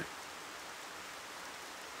so.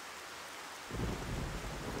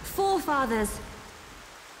 Forefathers,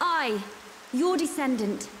 I, your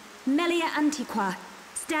descendant, Melia Antiqua,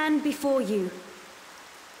 stand before you.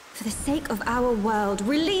 For the sake of our world,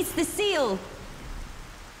 release the seal!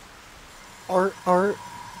 Art.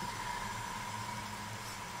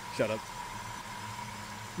 Shut up.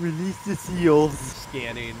 Release the seals.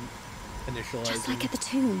 Scanning, initializing. Just like at the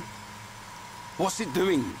tomb. What's it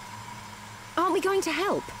doing? Aren't we going to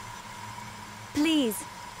help? Please,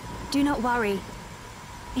 do not worry.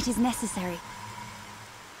 It is necessary.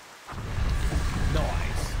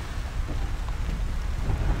 Nice.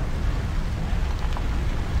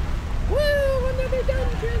 Woo! Another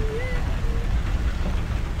dungeon! Yeah!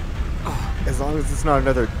 As long as it's not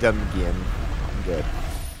another dungeon, I'm good.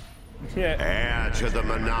 Heir to the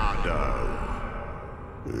Monado.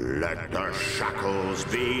 Let the shackles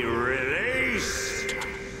be released!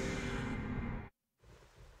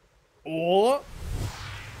 Oh!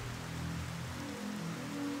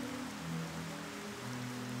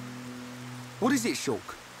 What is it,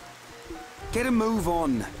 Shulk? Get a move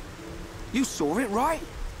on. You saw it, right?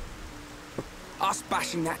 Us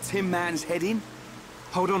bashing that Tin Man's head in?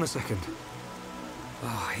 Hold on a second.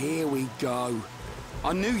 Ah, here we go.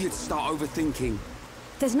 I knew you'd start overthinking.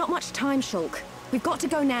 There's not much time, Shulk. We've got to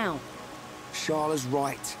go now. Sharla's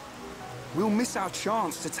right. We'll miss our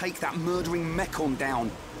chance to take that murdering Mechon down.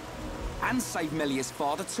 And save Melia's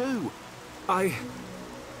father, too. Okay.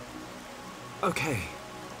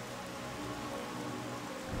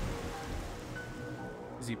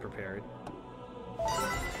 Is he prepared?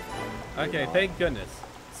 Okay, thank goodness.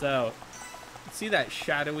 So, see that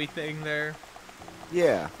shadowy thing there?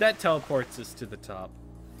 Yeah. That teleports us to the top.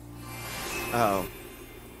 Oh.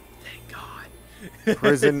 Thank God.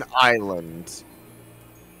 Prison Island.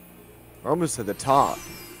 We're almost to the top.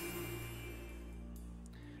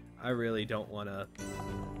 I really don't want to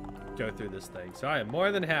go through this thing, so I am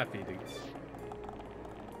more than happy to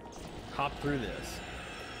hop through this.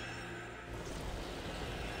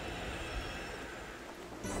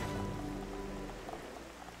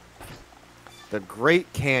 The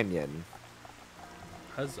Great Canyon.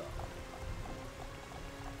 Huzzah.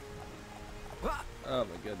 Oh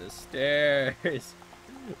my goodness, stairs!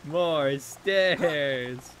 More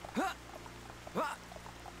stairs!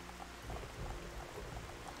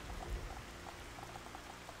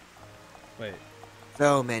 Wait.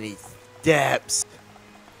 So many steps.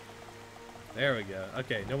 There we go.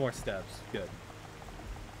 Okay, no more steps. Good.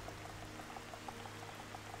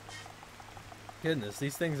 Goodness,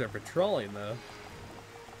 these things are patrolling though.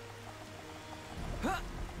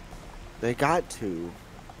 They got to.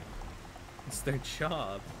 It's their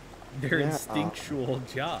job. Their instinctual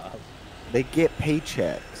job. They get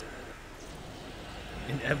paychecks.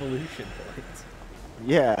 And evolution points.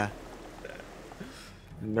 Yeah.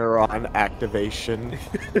 Neuron activation.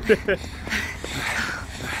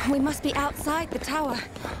 We must be outside the tower.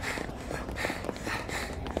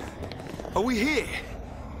 Are we here?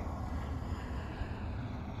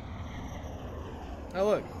 Oh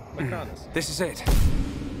look, Maconis. This is it.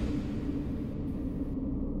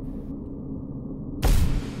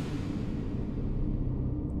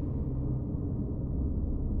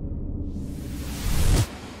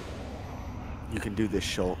 You can do this,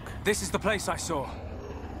 Shulk. This is the place I saw.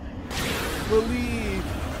 Believe.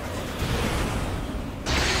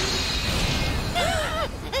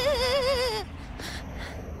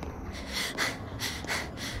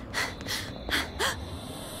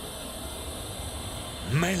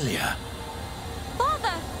 Melia.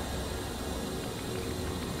 Father!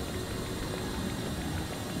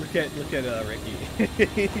 Look at Ricky.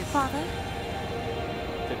 Father?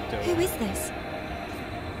 Who is this?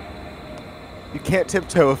 You can't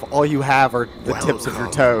tiptoe if all you have are the tips of your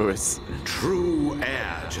toes. True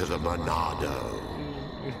heir to the Monado.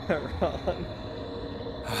 You're not wrong.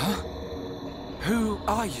 Huh? Who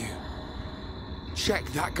are you? Check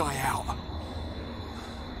that guy out.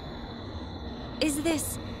 Is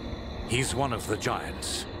this... He's one of the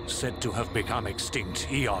giants, said to have become extinct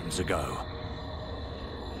eons ago.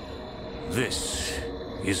 This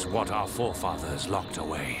is what our forefathers locked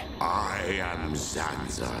away. I am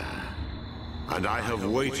Zanza, and I have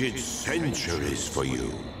waited centuries for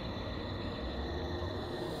you.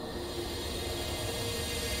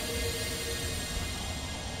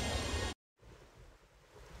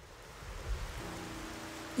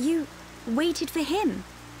 You waited for him?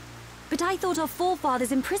 But I thought our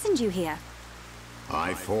forefathers imprisoned you here.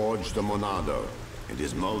 I forged the Monado. It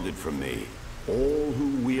is molded from me. All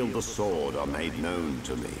who wield the sword are made known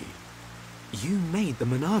to me. You made the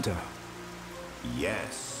Monado?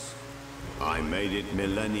 Yes. I made it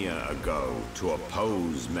millennia ago to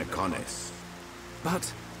oppose Mechonis.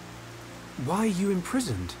 But why are you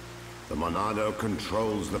imprisoned? The Monado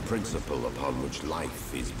controls the principle upon which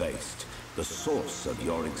life is based. The source of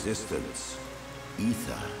your existence.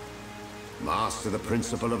 Ether. Master the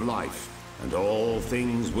principle of life, and all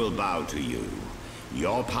things will bow to you.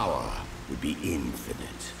 Your power would be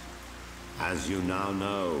infinite. As you now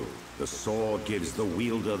know, the sword gives the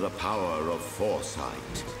wielder the power of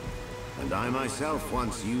foresight. And I myself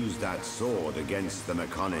once used that sword against the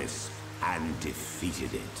Mechonis and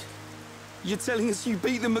defeated it. You're telling us you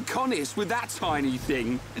beat the Mechonis with that tiny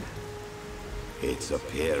thing? Its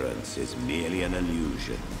appearance is merely an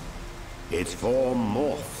illusion. Its form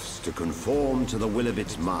morphs to conform to the will of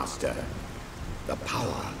its master. The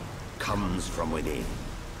power comes from within.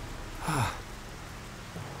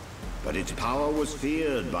 But its power was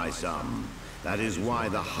feared by some. That is why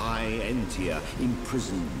the High Entia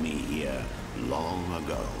imprisoned me here long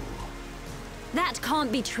ago. That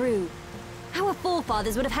can't be true. Our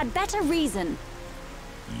forefathers would have had better reason.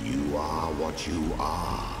 You are what you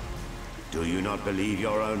are. Do you not believe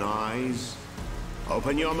your own eyes?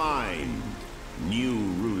 Open your mind, new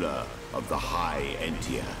ruler of the High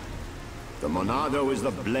Entia. The Monado is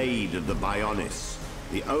the blade of the Bionis,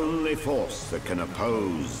 the only force that can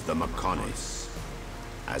oppose the Mechonis.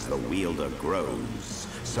 As the wielder grows,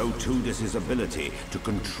 so too does his ability to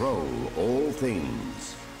control all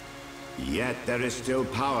things. Yet there is still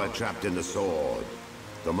power trapped in the sword.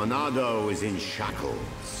 The Monado is in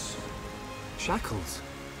shackles. Shackles?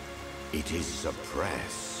 It is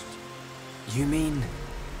suppressed. You mean...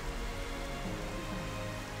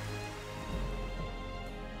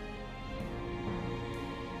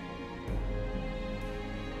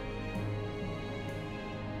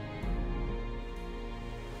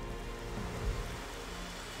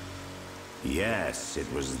 Yes,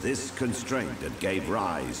 it was this constraint that gave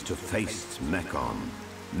rise to Faced Mechon.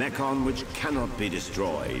 Mechon which cannot be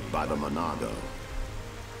destroyed by the Monado.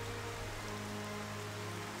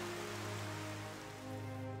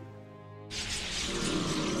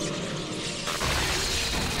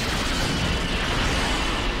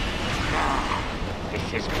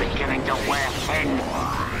 This is beginning to wear thin.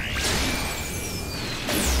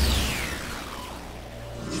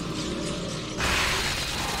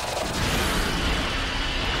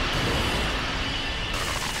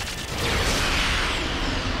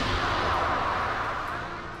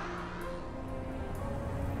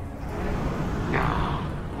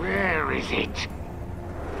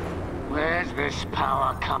 Where's this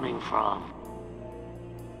power coming from?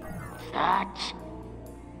 That?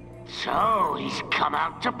 So he's come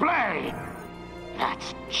out to play.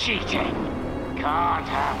 That's cheating. Can't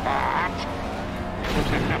have that.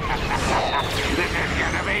 This is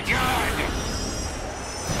gonna be good.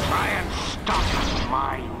 Try and stop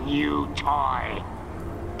my new toy.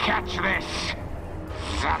 Catch this,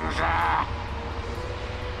 Zanza.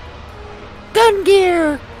 Gun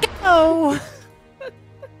gear! Go!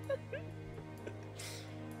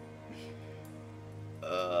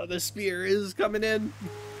 The spear is coming in.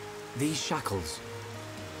 These shackles.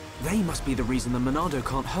 They must be the reason the Monado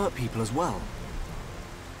can't hurt people as well.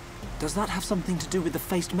 Does that have something to do with the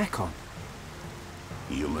Faced Mechon?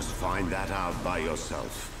 You must find that out by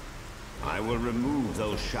yourself. I will remove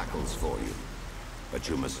those shackles for you. But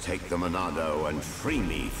you must take the Monado and free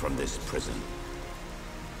me from this prison.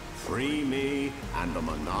 Free me, and the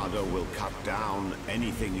Monado will cut down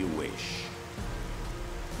anything you wish.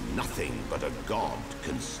 Nothing but a god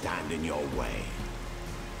can stand in your way.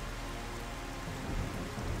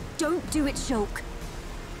 Don't do it, Shulk.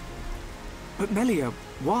 But Melia,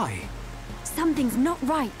 why? Something's not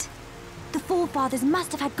right. The forefathers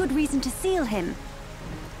must have had good reason to seal him.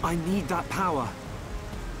 I need that power.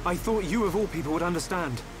 I thought you of all people would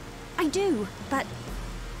understand. I do, but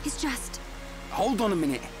it's just... Hold on a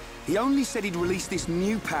minute. He only said he'd release this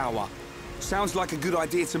new power. Sounds like a good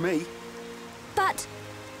idea to me. But...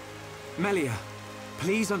 Melia,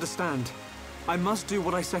 please understand. I must do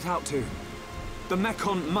what I set out to. The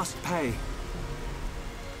Mechon must pay.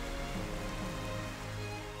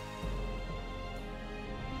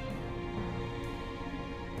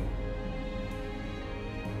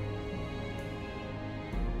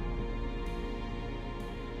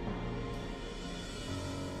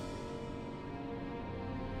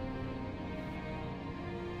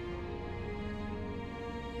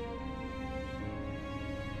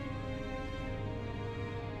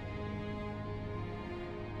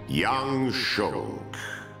 Young Shulk,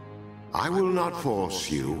 I will not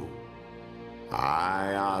force you.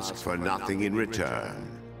 I ask for nothing in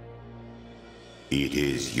return. It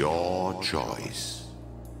is your choice.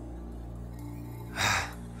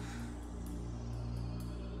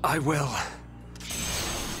 I will.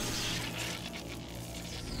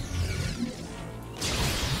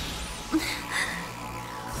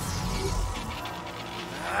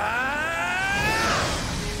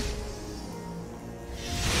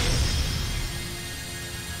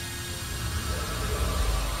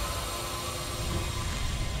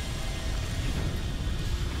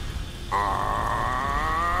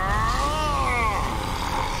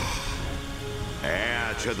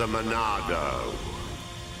 Heir to the Monado.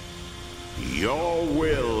 Your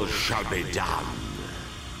will shall be done.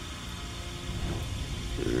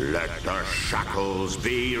 Let the shackles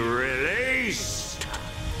be released.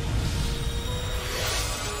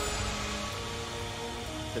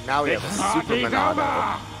 So now we have a super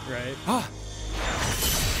Monado. Right.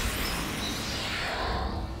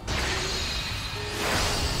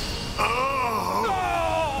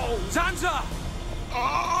 No! Zanza!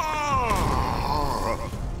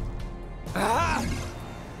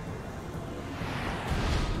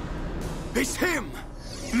 It's him!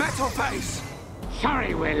 Metal Face!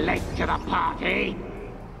 Sorry we're late to the party.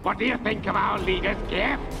 What do you think of our leader's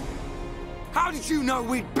gift? How did you know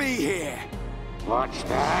we'd be here? What's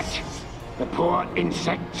that? The poor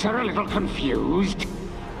insects are a little confused.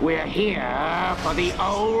 We're here for the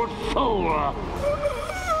old fool.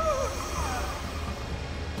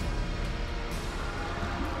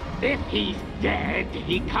 If he's dead,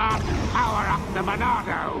 he can't power up the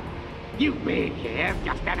Monado. You being here is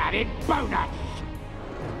just an added bonus.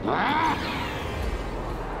 Huh?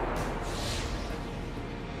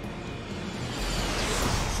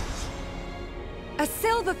 A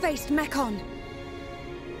silver-faced Mechon!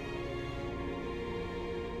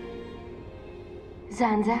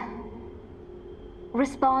 Zanza?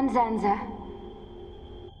 Respond, Zanza.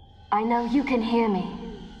 I know you can hear me.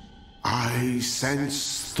 I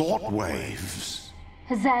sense thought waves.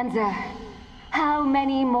 Zanza, how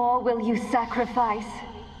many more will you sacrifice?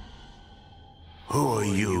 Who are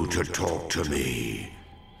you to talk to me?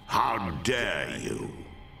 How dare you?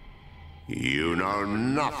 You know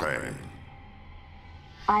nothing.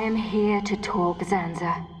 I am here to talk,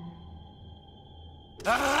 Zanza.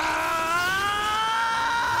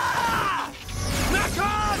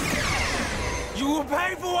 Mechon! You will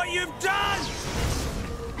pay for what you've done!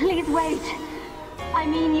 Please wait. I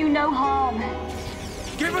mean you no harm.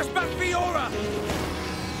 Give us back Fiora!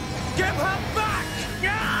 Give her back!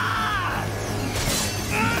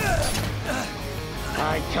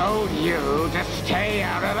 I told you to stay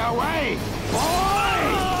out of the way, boy!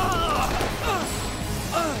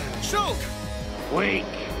 Shulk!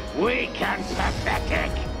 Weak and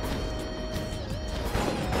pathetic.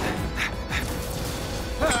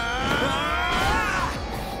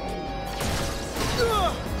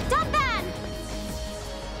 Dunban!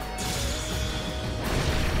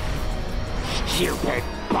 Stupid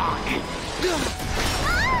bug.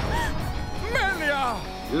 Melia!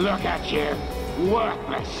 Look at you,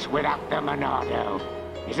 worthless without the Monado.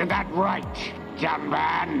 Isn't that right,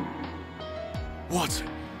 Dunban? What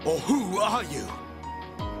or who are you?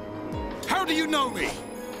 How do you know me?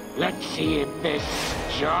 Let's see if this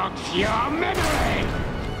jogs your memory.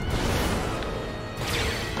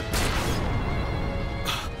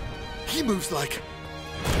 He moves like...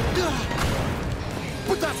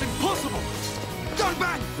 But that's impossible!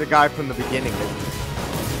 Dunban! The guy from the beginning.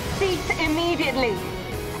 Cease immediately.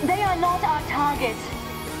 They are not our target.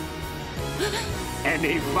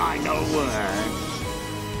 Any final words?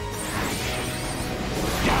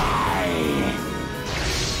 Die!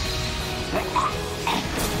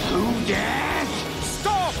 Who dares?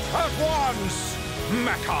 Stop at once,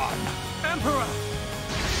 Mechon! Emperor!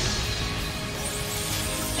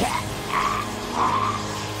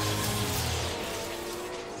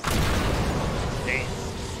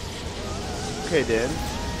 Okay, dude.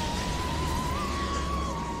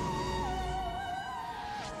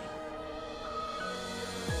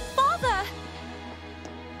 Father!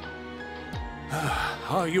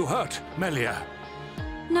 Are you hurt, Melia?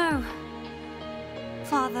 No.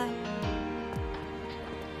 Father.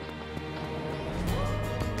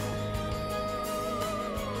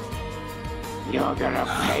 You're gonna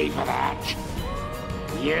pay for that.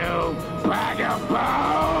 You bag of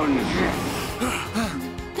bones!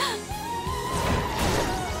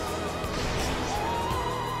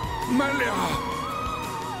 Melia!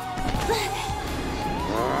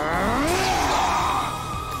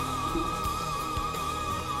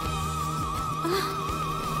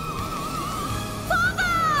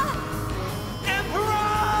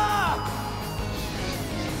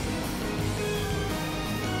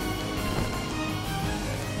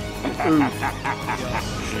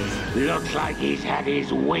 Looks like he's had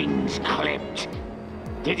his wings clipped.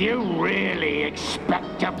 Did you really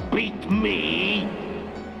expect to beat me?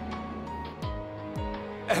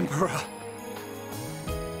 Emperor.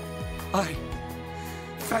 I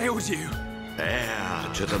failed you. Heir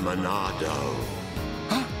to the Monado.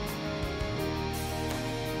 Huh?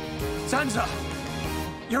 Zanza!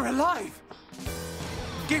 You're alive!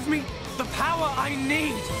 Give me the power I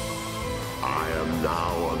need! I am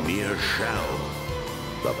now a mere shell.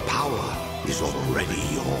 The power is already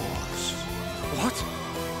yours. What?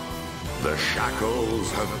 The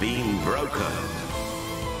shackles have been broken.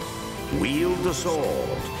 Wield the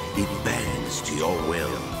sword. It bends to your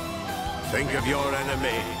will. Think of your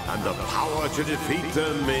enemy, and the power to defeat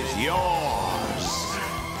them is yours.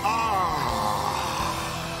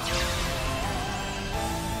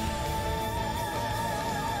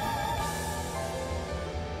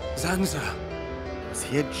 Zanza. Is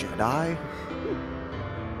he a Jedi?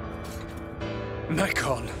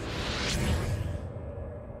 Mekon.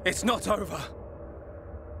 It's not over.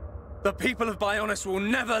 The people of Bionis will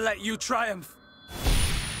never let you triumph.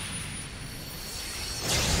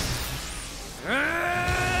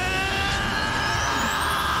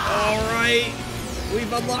 Alright,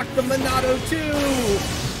 we've unlocked the Monado too!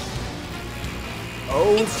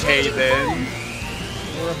 Okay then.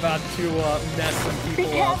 We're about to mess some Be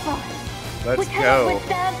people careful. up. Let's we cannot go.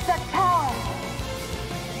 withstand such power.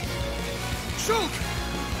 Shulk!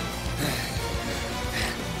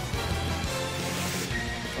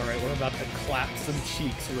 Alright, we're about to clap some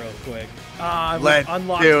cheeks real quick. Let's we've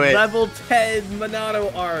unlocked do it. level 10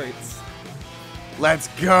 Monado arts. Let's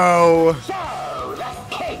go. So, the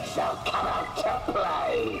king shall come out to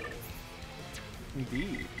play.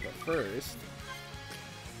 Indeed, but first...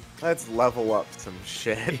 Let's level up some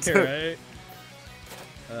shit. Right?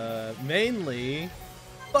 Mainly...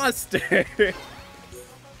 Buster! It's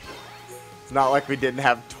not like we didn't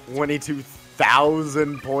have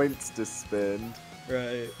 22,000 points to spend.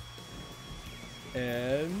 Right.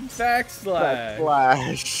 And backslash.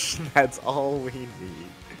 Backslash. That's all we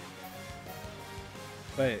need.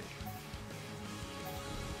 Wait.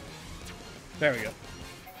 There we go.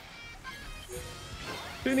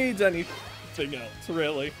 Who needs anything else,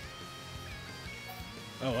 really?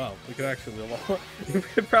 Oh wow, we could actually we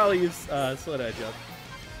could probably use Slit Edge up.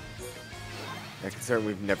 Yeah, considering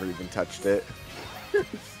we've never even touched it.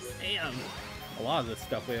 Damn. A lot of this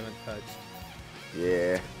stuff we haven't touched.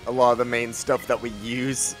 Yeah. A lot of the main stuff that we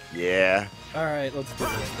use. Yeah. Alright, let's do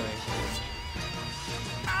this thing.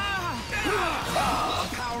 I'm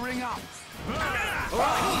powering up.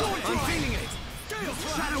 I'm feeling it.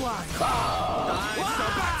 Shadow Eye.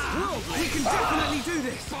 We can definitely do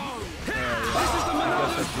this. This is the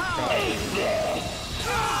Monado's power.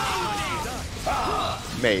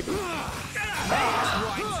 Maybe.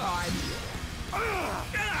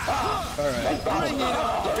 Alright.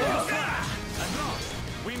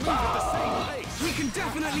 We move at the same pace. We can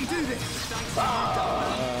definitely do this.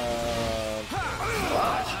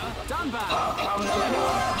 Done bad.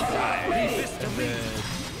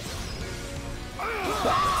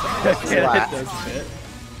 Yeah, it does fit.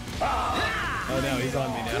 Oh no, he's on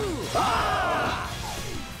me now.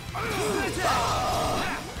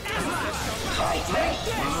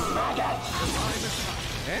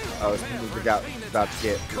 Oh, we got about to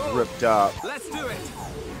get ripped up. Let's do it.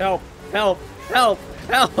 Help! Help! Help!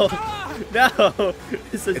 Help! No!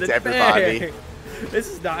 This isn't It's everybody. fair. This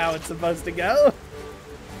is not how it's supposed to go.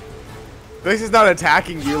 This is not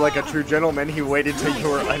attacking you like a true gentleman. He waited till you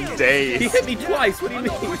were He undazed. hit me twice. What do you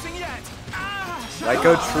mean? Like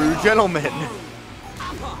a true gentleman.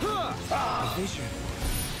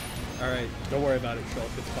 Alright, don't worry about it, Shulk.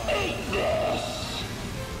 It's fine.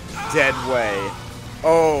 Dead way.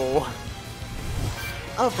 Oh.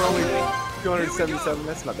 Oh, for only 277,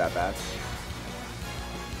 that's not that bad.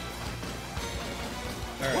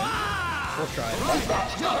 Alright, we'll try it.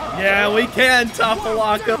 Yeah, we can topple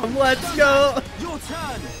lock him. Let's go. Your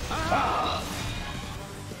turn.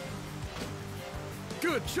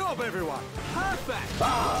 Good job, everyone. Perfect.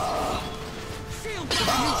 Shield. The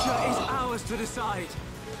future is ours to decide.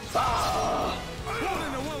 What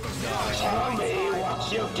in the world of Show me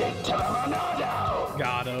what you did to the Monado.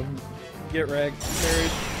 Got him. Get wrecked,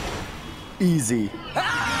 nerd. Easy.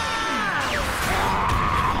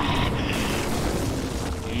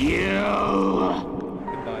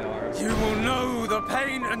 Goodbye, Aura. You will know the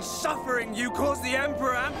pain and suffering you caused the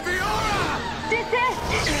Emperor and Fiora!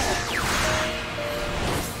 Desist!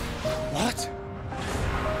 What?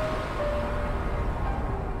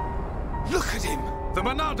 Look at him! The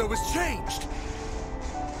Monado was changed!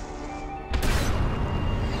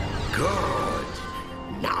 Good.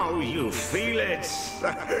 Now you feel it.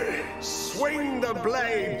 Swing the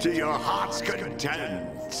blade to your heart's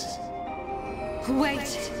content.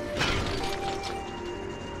 Wait.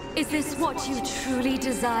 Is this what you truly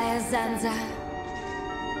desire, Zanza?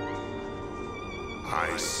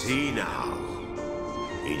 I see now.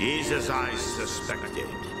 It is as I suspected.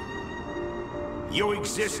 You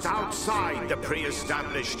exist outside the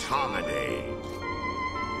pre-established harmony.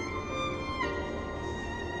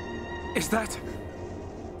 Is that...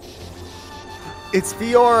 It's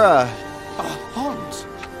Fiora! a haunt?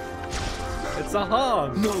 It's a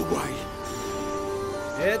hog. No way.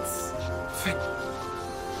 It's...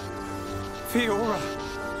 Fiora.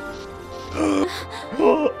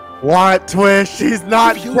 What, Twish? She's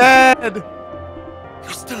not dead!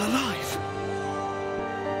 You're still alive.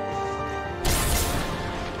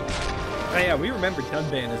 Oh yeah, we remember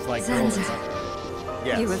Dunban as like girls and stuff.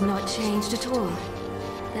 Yes. You have not changed at all.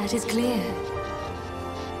 That is clear.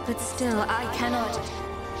 But still, I cannot...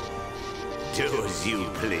 Do as you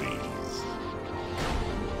please.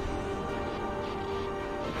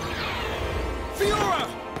 Fiora!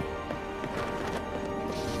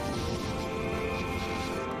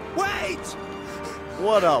 Wait!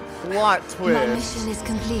 What a plot My twist. mission is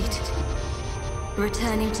completed.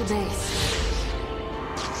 Returning to base.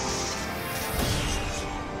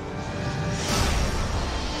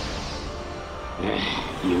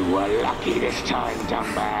 You were lucky this time,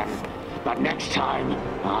 dumb man. But next time,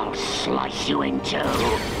 I'll slice you in two.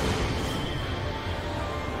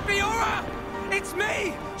 Fiora! It's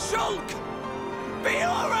me, Shulk!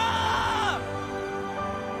 Fiora!